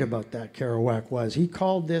was right about that, Kerouac was. He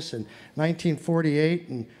called this in 1948,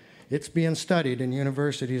 and it's being studied in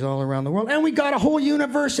universities all around the world. And we got a whole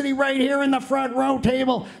university right here in the front row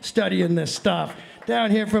table studying this stuff.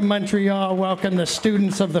 Down here from Montreal, welcome the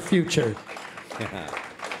students of the future.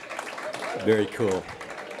 Very cool.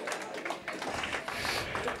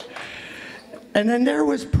 And then there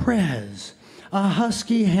was Prez, a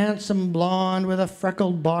husky, handsome blonde with a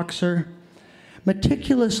freckled boxer,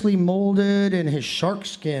 meticulously molded in his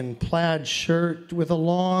sharkskin plaid shirt with a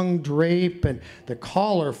long drape and the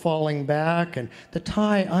collar falling back and the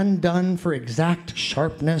tie undone for exact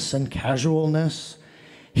sharpness and casualness,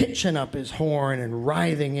 hitching up his horn and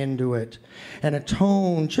writhing into it, and a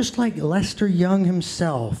tone just like Lester Young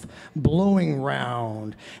himself blowing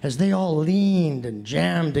round as they all leaned and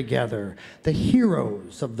jammed together, the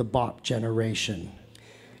heroes of the bop generation.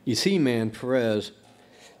 You see, man, Perez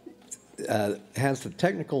has the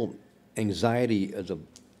technical anxiety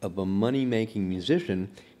of a money-making musician.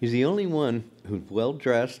 He's the only one who's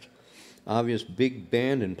well-dressed, obvious big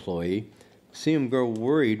band employee, See him grow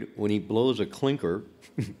worried when he blows a clinker,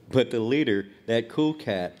 but the leader, that cool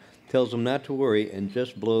cat, tells him not to worry and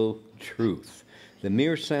just blow truth. The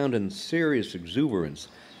mere sound and serious exuberance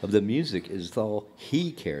of the music is all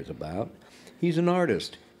he cares about. He's an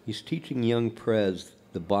artist. He's teaching young Prez,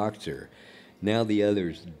 the boxer. Now the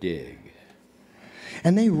others dig.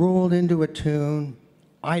 And they rolled into a tune,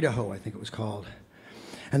 Idaho, I think it was called.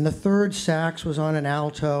 And the third sax was on an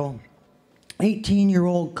alto.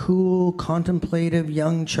 18-year-old, cool, contemplative,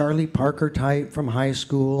 young Charlie Parker type from high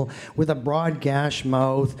school with a broad gash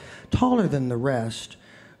mouth, taller than the rest,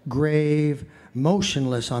 grave,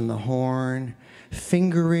 motionless on the horn,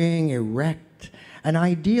 fingering erect, an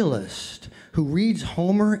idealist who reads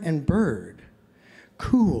Homer and Bird,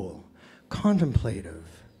 cool, contemplative.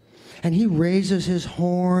 And he raises his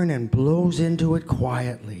horn and blows into it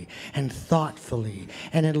quietly and thoughtfully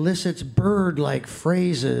and elicits bird-like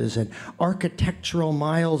phrases and architectural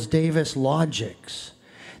Miles Davis logics.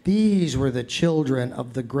 These were the children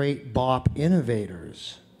of the great bop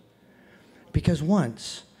innovators. Because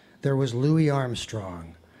once there was Louis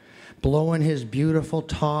Armstrong blowing his beautiful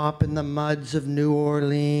top in the muds of New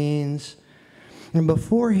Orleans. And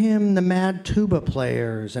before him, the mad tuba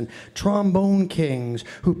players and trombone kings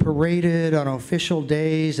who paraded on official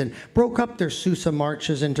days and broke up their Sousa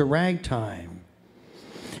marches into ragtime.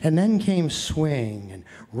 And then came swing and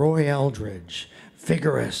Roy Eldridge,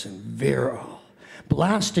 vigorous and virile,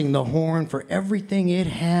 blasting the horn for everything it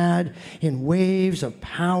had in waves of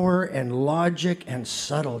power and logic and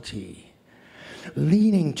subtlety.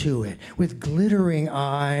 Leaning to it with glittering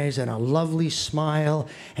eyes and a lovely smile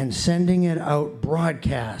and sending it out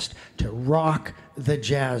broadcast to rock the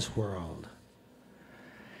jazz world.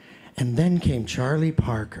 And then came Charlie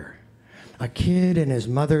Parker, a kid in his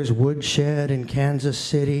mother's woodshed in Kansas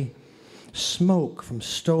City, smoke from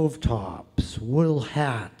stovetops, wool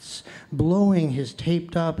hats, blowing his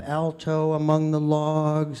taped-up alto among the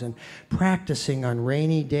logs and practicing on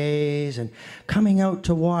rainy days and coming out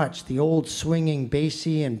to watch the old swinging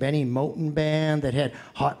Basie and Benny Moten band that had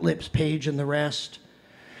Hot Lips Page and the rest.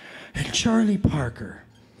 And Charlie Parker,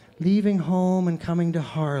 leaving home and coming to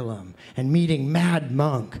Harlem and meeting Mad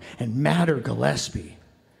Monk and Madder Gillespie.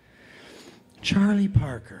 Charlie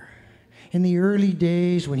Parker, in the early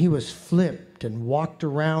days when he was flipped and walked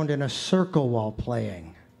around in a circle while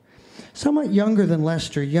playing. Somewhat younger than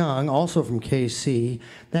Lester Young, also from KC,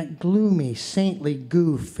 that gloomy, saintly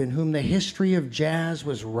goof in whom the history of jazz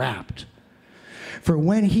was wrapped. For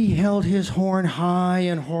when he held his horn high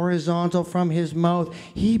and horizontal from his mouth,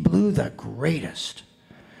 he blew the greatest.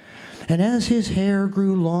 And as his hair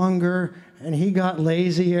grew longer and he got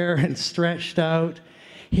lazier and stretched out,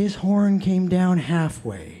 his horn came down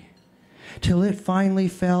halfway, till it finally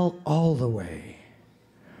fell all the way.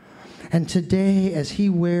 And today, as he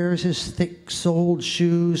wears his thick-soled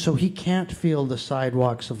shoes so he can't feel the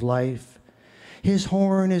sidewalks of life, his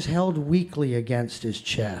horn is held weakly against his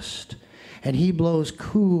chest, and he blows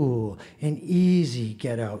cool and easy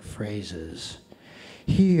get-out phrases.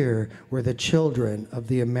 Here were the children of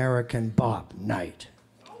the American bop night.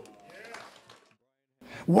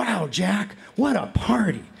 Wow, Jack, what a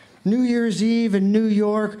party! New Year's Eve in New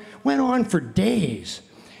York went on for days.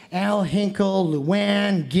 Al Hinkle,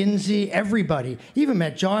 Luann, Ginsey, everybody. Even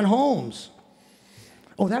met John Holmes.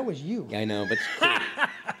 Oh, that was you. I know, but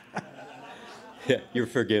yeah, you're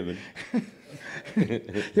forgiven.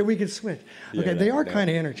 Yeah, we could switch. Okay, Yeah, they are no. kind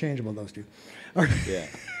of interchangeable, those two. Yeah.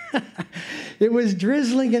 It was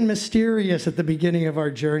drizzling and mysterious at the beginning of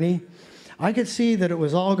our journey. I could see that it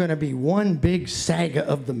was all going to be one big saga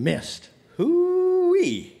of the mist.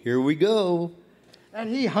 Hoo-wee, here we go. And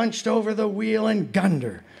he hunched over the wheel and gunned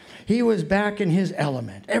her. He was back in his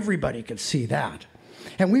element. Everybody could see that.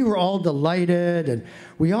 And we were all delighted, and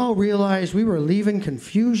we all realized we were leaving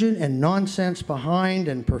confusion and nonsense behind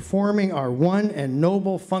and performing our one and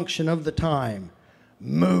noble function of the time,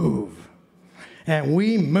 move. And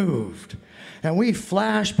we moved. And we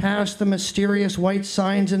flashed past the mysterious white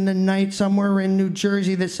signs in the night somewhere in New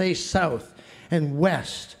Jersey that say south and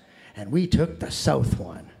west. And we took the south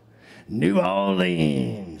one. New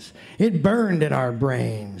Orleans. It burned in our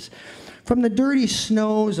brains. From the dirty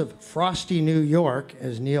snows of frosty New York,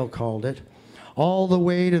 as Neal called it, all the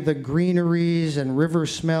way to the greeneries and river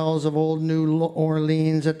smells of old New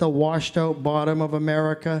Orleans at the washed-out bottom of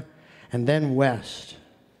America, and then west.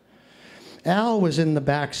 Al was in the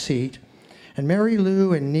back seat, and Mary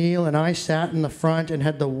Lou and Neal and I sat in the front and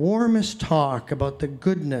had the warmest talk about the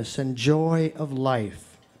goodness and joy of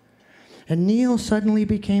life. And Neal suddenly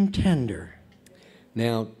became tender.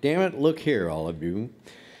 Now, damn it, look here, all of you.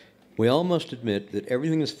 We all must admit that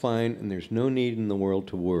everything is fine and there's no need in the world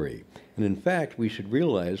to worry. And in fact, we should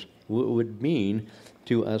realize what it would mean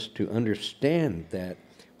to us to understand that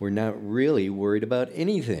we're not really worried about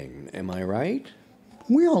anything. Am I right?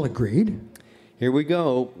 We all agreed. Here we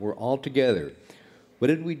go. We're all together. What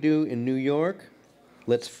did we do in New York?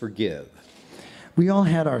 Let's forgive. We all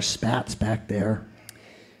had our spats back there.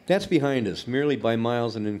 That's behind us, merely by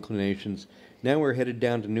miles and inclinations. Now we're headed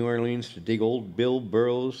down to New Orleans to dig old Bill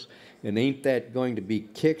Burroughs, and ain't that going to be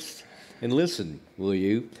kicks? And listen, will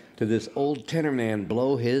you, to this old tenor man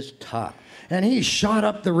blow his top. And he shot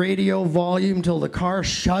up the radio volume till the car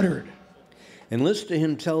shuddered. And listen to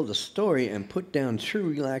him tell the story and put down true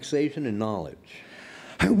relaxation and knowledge.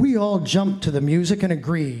 We all jumped to the music and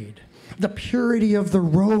agreed. The purity of the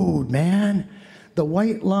road, man. The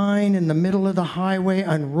white line in the middle of the highway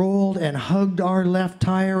unrolled and hugged our left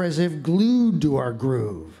tire as if glued to our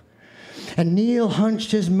groove. And Neal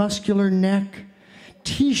hunched his muscular neck,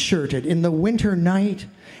 T-shirted in the winter night,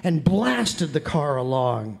 and blasted the car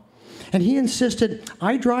along. And he insisted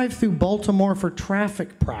I drive through Baltimore for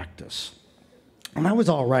traffic practice. And that was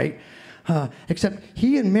all right, except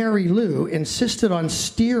he and Mary Lou insisted on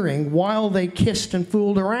steering while they kissed and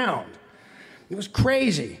fooled around. It was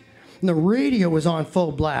crazy. And the radio was on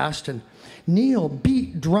full blast, and Neal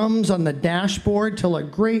beat drums on the dashboard till a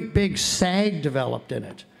great big sag developed in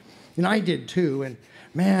it. And I did too, and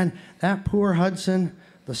man, that poor Hudson,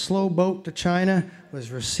 the slow boat to China, was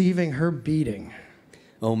receiving her beating.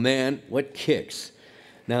 Oh man, what kicks.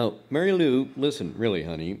 Now, Mary Lou, listen, really,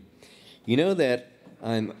 honey, you know that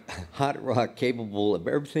I'm hot rock capable of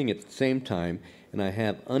everything at the same time, and I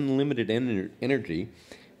have unlimited energy.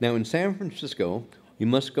 Now, in San Francisco, you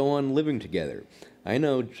must go on living together. I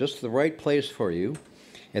know just the right place for you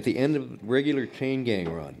at the end of the regular chain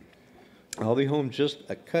gang run. I'll be home just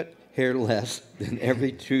a cut hair less than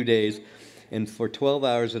every 2 days and for 12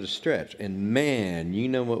 hours at a stretch. And man, you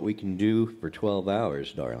know what we can do for 12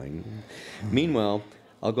 hours, darling. Meanwhile,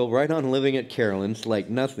 I'll go right on living at Carolyn's like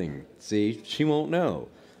nothing. See, she won't know.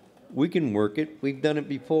 We can work it. We've done it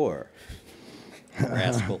before.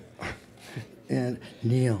 Rascal. And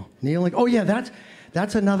Neal, like, oh yeah,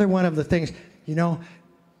 that's another one of the things, you know,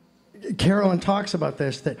 Carolyn talks about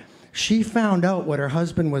this, that she found out what her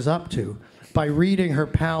husband was up to by reading her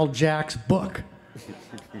pal Jack's book.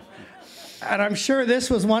 And I'm sure this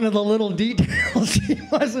was one of the little details she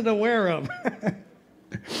wasn't aware of.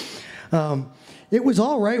 It was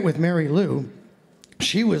all right with Mary Lou.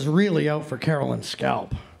 She was really out for Carolyn's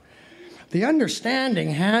scalp. The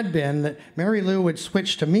understanding had been that Mary Lou would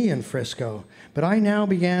switch to me in Frisco, but I now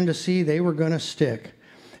began to see they were going to stick,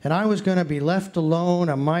 and I was going to be left alone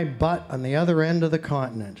on my butt on the other end of the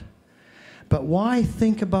continent. But why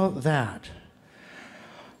think about that?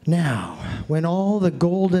 Now, when all the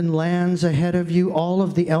golden land's ahead of you, all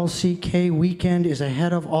of the LCK weekend is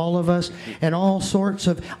ahead of all of us, and all sorts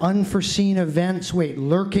of unforeseen events wait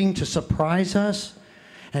lurking to surprise us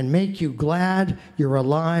and make you glad you're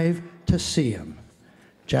alive to see him.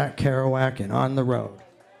 Jack Kerouac and On the Road.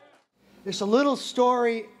 It's a little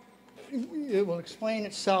story, it will explain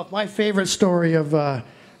itself. My favorite story of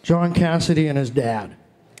John Cassady and his dad.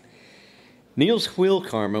 Neal's wheel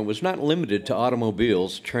karma was not limited to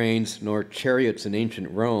automobiles, trains, nor chariots in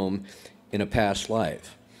ancient Rome in a past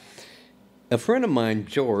life. A friend of mine,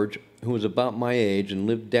 George, who was about my age and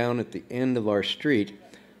lived down at the end of our street,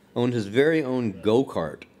 owned his very own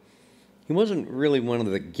go-kart. He wasn't really one of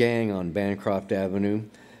the gang on Bancroft Avenue,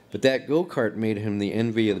 but that go-kart made him the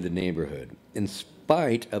envy of the neighborhood, in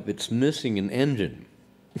spite of its missing an engine,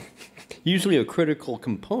 usually a critical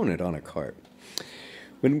component on a cart.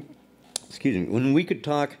 When we could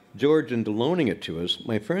talk George into loaning it to us,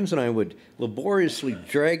 my friends and I would laboriously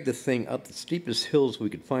drag the thing up the steepest hills we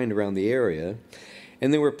could find around the area,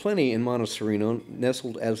 and there were plenty in Monte Sereno,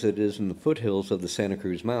 nestled as it is in the foothills of the Santa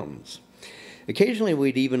Cruz Mountains. Occasionally,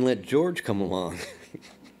 we'd even let George come along.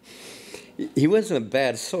 He wasn't a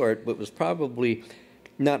bad sort, but was probably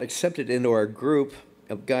not accepted into our group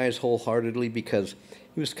of guys wholeheartedly because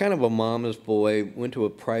he was kind of a mama's boy, went to a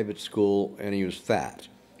private school, and he was fat.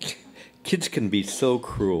 Kids can be so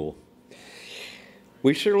cruel.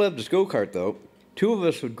 We sure loved his go-kart, though. Two of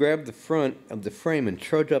us would grab the front of the frame and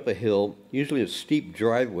trudge up a hill, usually a steep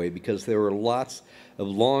driveway, because there were lots of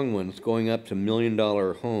long ones going up to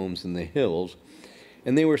million-dollar homes in the hills,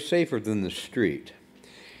 and they were safer than the street.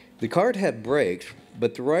 The cart had brakes,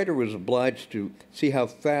 but the rider was obliged to see how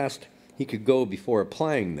fast he could go before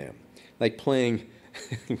applying them, like playing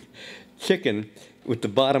chicken with the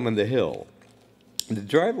bottom of the hill. The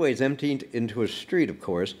driveway is emptied into a street, of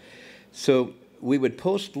course, so we would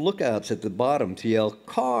post lookouts at the bottom to yell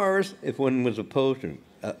 "cars" if one was approaching,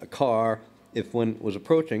 a car if one was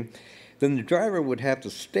approaching. Then the driver would have to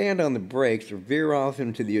stand on the brakes or veer off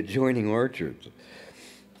into the adjoining orchards.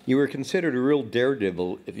 You were considered a real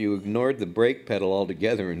daredevil if you ignored the brake pedal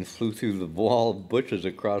altogether and flew through the wall of bushes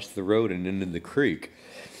across the road and into the creek.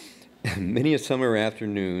 Many a summer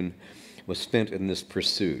afternoon was spent in this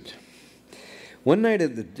pursuit. One night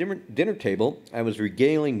at the dinner table, I was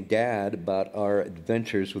regaling Dad about our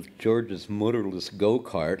adventures with George's motorless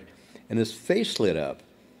go-kart, and his face lit up.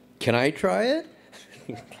 "Can I try it?"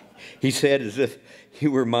 He said, as if he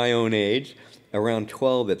were my own age, around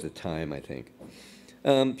 12 at the time, I think.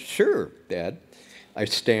 Sure, Dad," I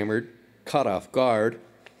stammered, caught off guard.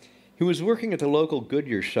 He was working at the local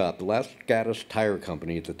Goodyear shop, the last Scottish tire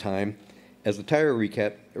company at the time, as a tire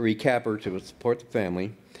recapper to support the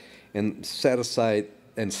family and to satisfy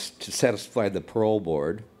the parole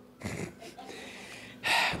board.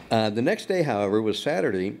 The next day, however, was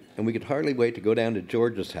Saturday, and we could hardly wait to go down to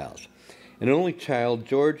George's house. An only child,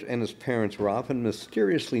 George and his parents were often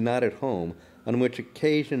mysteriously not at home, on which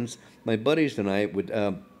occasions my buddies and I would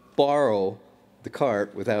borrow the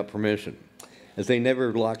cart without permission, as they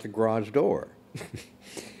never locked the garage door.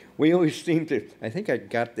 We always seemed to, I think I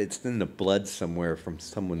got, it's in the blood somewhere from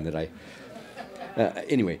someone that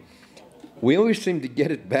anyway, we always seemed to get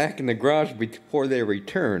it back in the garage before they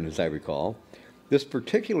returned, as I recall. This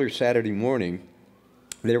particular Saturday morning,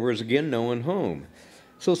 there was again no one home.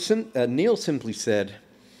 So Neal simply said,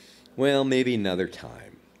 "Well, maybe another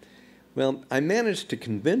time." Well, I managed to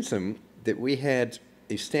convince him that we had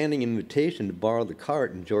a standing invitation to borrow the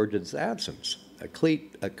cart in George's absence, a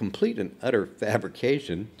complete and utter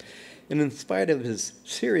fabrication, and in spite of his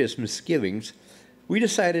serious misgivings, we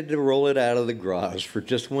decided to roll it out of the garage for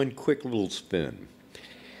just one quick little spin.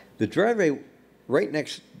 The driveway right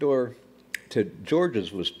next door to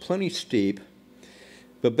George's was plenty steep,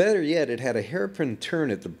 but better yet, it had a hairpin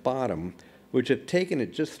turn at the bottom, which if taken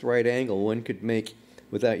at just the right angle, one could make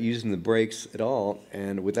without using the brakes at all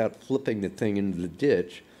and without flipping the thing into the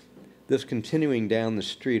ditch, thus continuing down the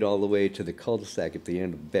street all the way to the cul-de-sac at the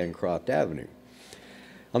end of Bancroft Avenue.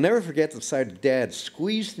 I'll never forget the sight of Dad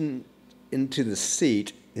squeezed into the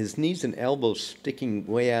seat, his knees and elbows sticking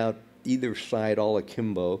way out either side all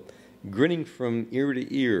akimbo, grinning from ear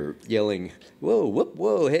to ear, yelling, "Whoa, whoop,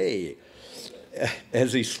 whoa, hey,"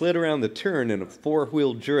 as he slid around the turn in a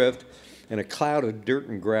four-wheel drift and a cloud of dirt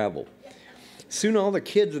and gravel. Soon all the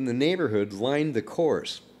kids in the neighborhood lined the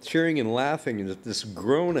course, cheering and laughing as this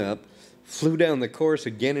grown-up flew down the course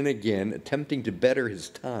again and again, attempting to better his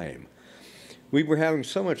time. We were having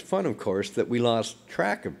so much fun, of course, that we lost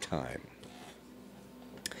track of time.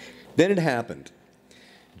 Then it happened.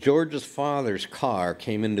 George's father's car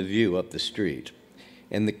came into view up the street,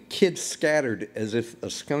 and the kids scattered as if a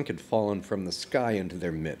skunk had fallen from the sky into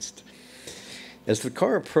their midst. As the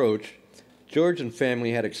car approached, George and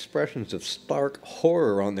family had expressions of stark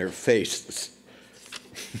horror on their faces.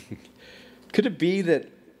 Could it be that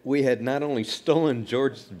we had not only stolen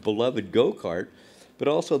George's beloved go-kart, but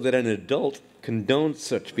also that an adult condoned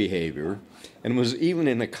such behavior and was even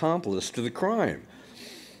an accomplice to the crime?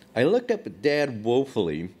 I looked up at Dad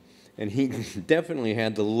woefully, and he definitely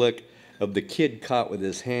had the look of the kid caught with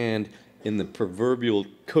his hand in the proverbial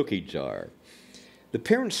cookie jar. The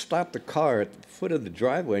parents stopped the car at the foot of the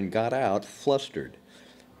driveway and got out, flustered.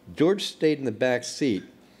 George stayed in the back seat,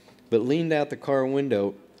 but leaned out the car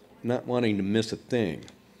window, not wanting to miss a thing.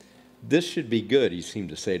 "This should be good," he seemed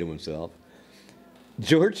to say to himself.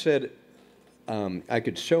 George said I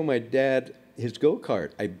could show my dad his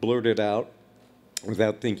go-kart. I blurted out,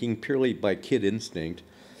 without thinking, purely by kid instinct.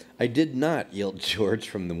 "I did not," yelled George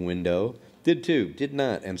from the window. "Did too, did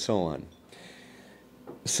not," and so on.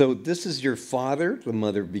 "So this is your father?" the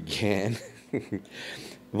mother began.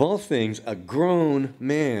 Of all things, a grown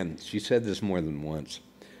man. She said this more than once.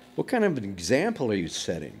 "What kind of an example are you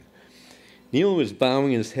setting?" Neal was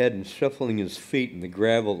bowing his head and shuffling his feet in the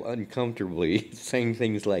gravel uncomfortably, saying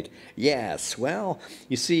things like, "Yes, well,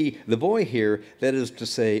 you see, the boy here, that is to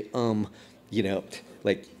say,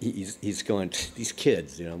 like he's going, these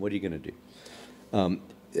kids, what are you going to do?"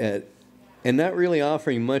 And not really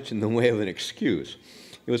offering much in the way of an excuse.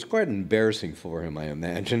 It was quite embarrassing for him, I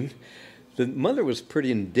imagine. The mother was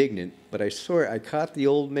pretty indignant, but I swear I caught the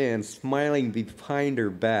old man smiling behind her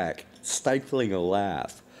back, stifling a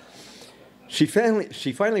laugh. She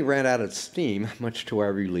finally ran out of steam, much to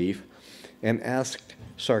our relief, and asked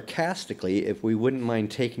sarcastically if we wouldn't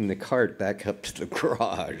mind taking the cart back up to the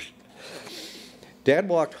garage. Dad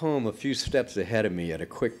walked home a few steps ahead of me at a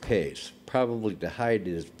quick pace, probably to hide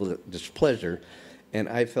his displeasure and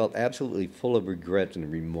I felt absolutely full of regret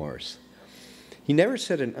and remorse. He never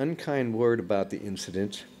said an unkind word about the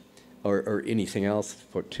incident, or anything else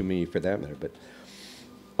to me for that matter, but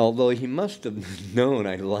although he must have known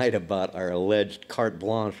I lied about our alleged carte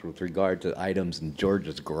blanche with regard to items in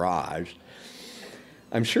George's garage,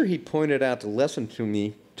 I'm sure he pointed out the lesson to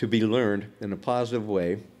me to be learned in a positive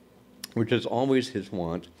way, which is always his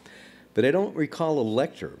wont, but I don't recall a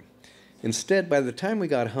lecture. Instead, by the time we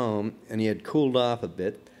got home and he had cooled off a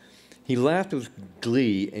bit, he laughed with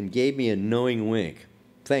glee and gave me a knowing wink.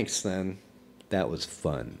 Thanks, son. That was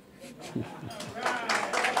fun.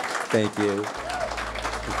 Thank you.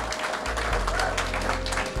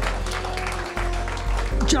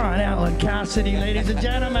 John Allen Cassady, ladies and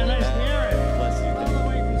gentlemen, let's hear it.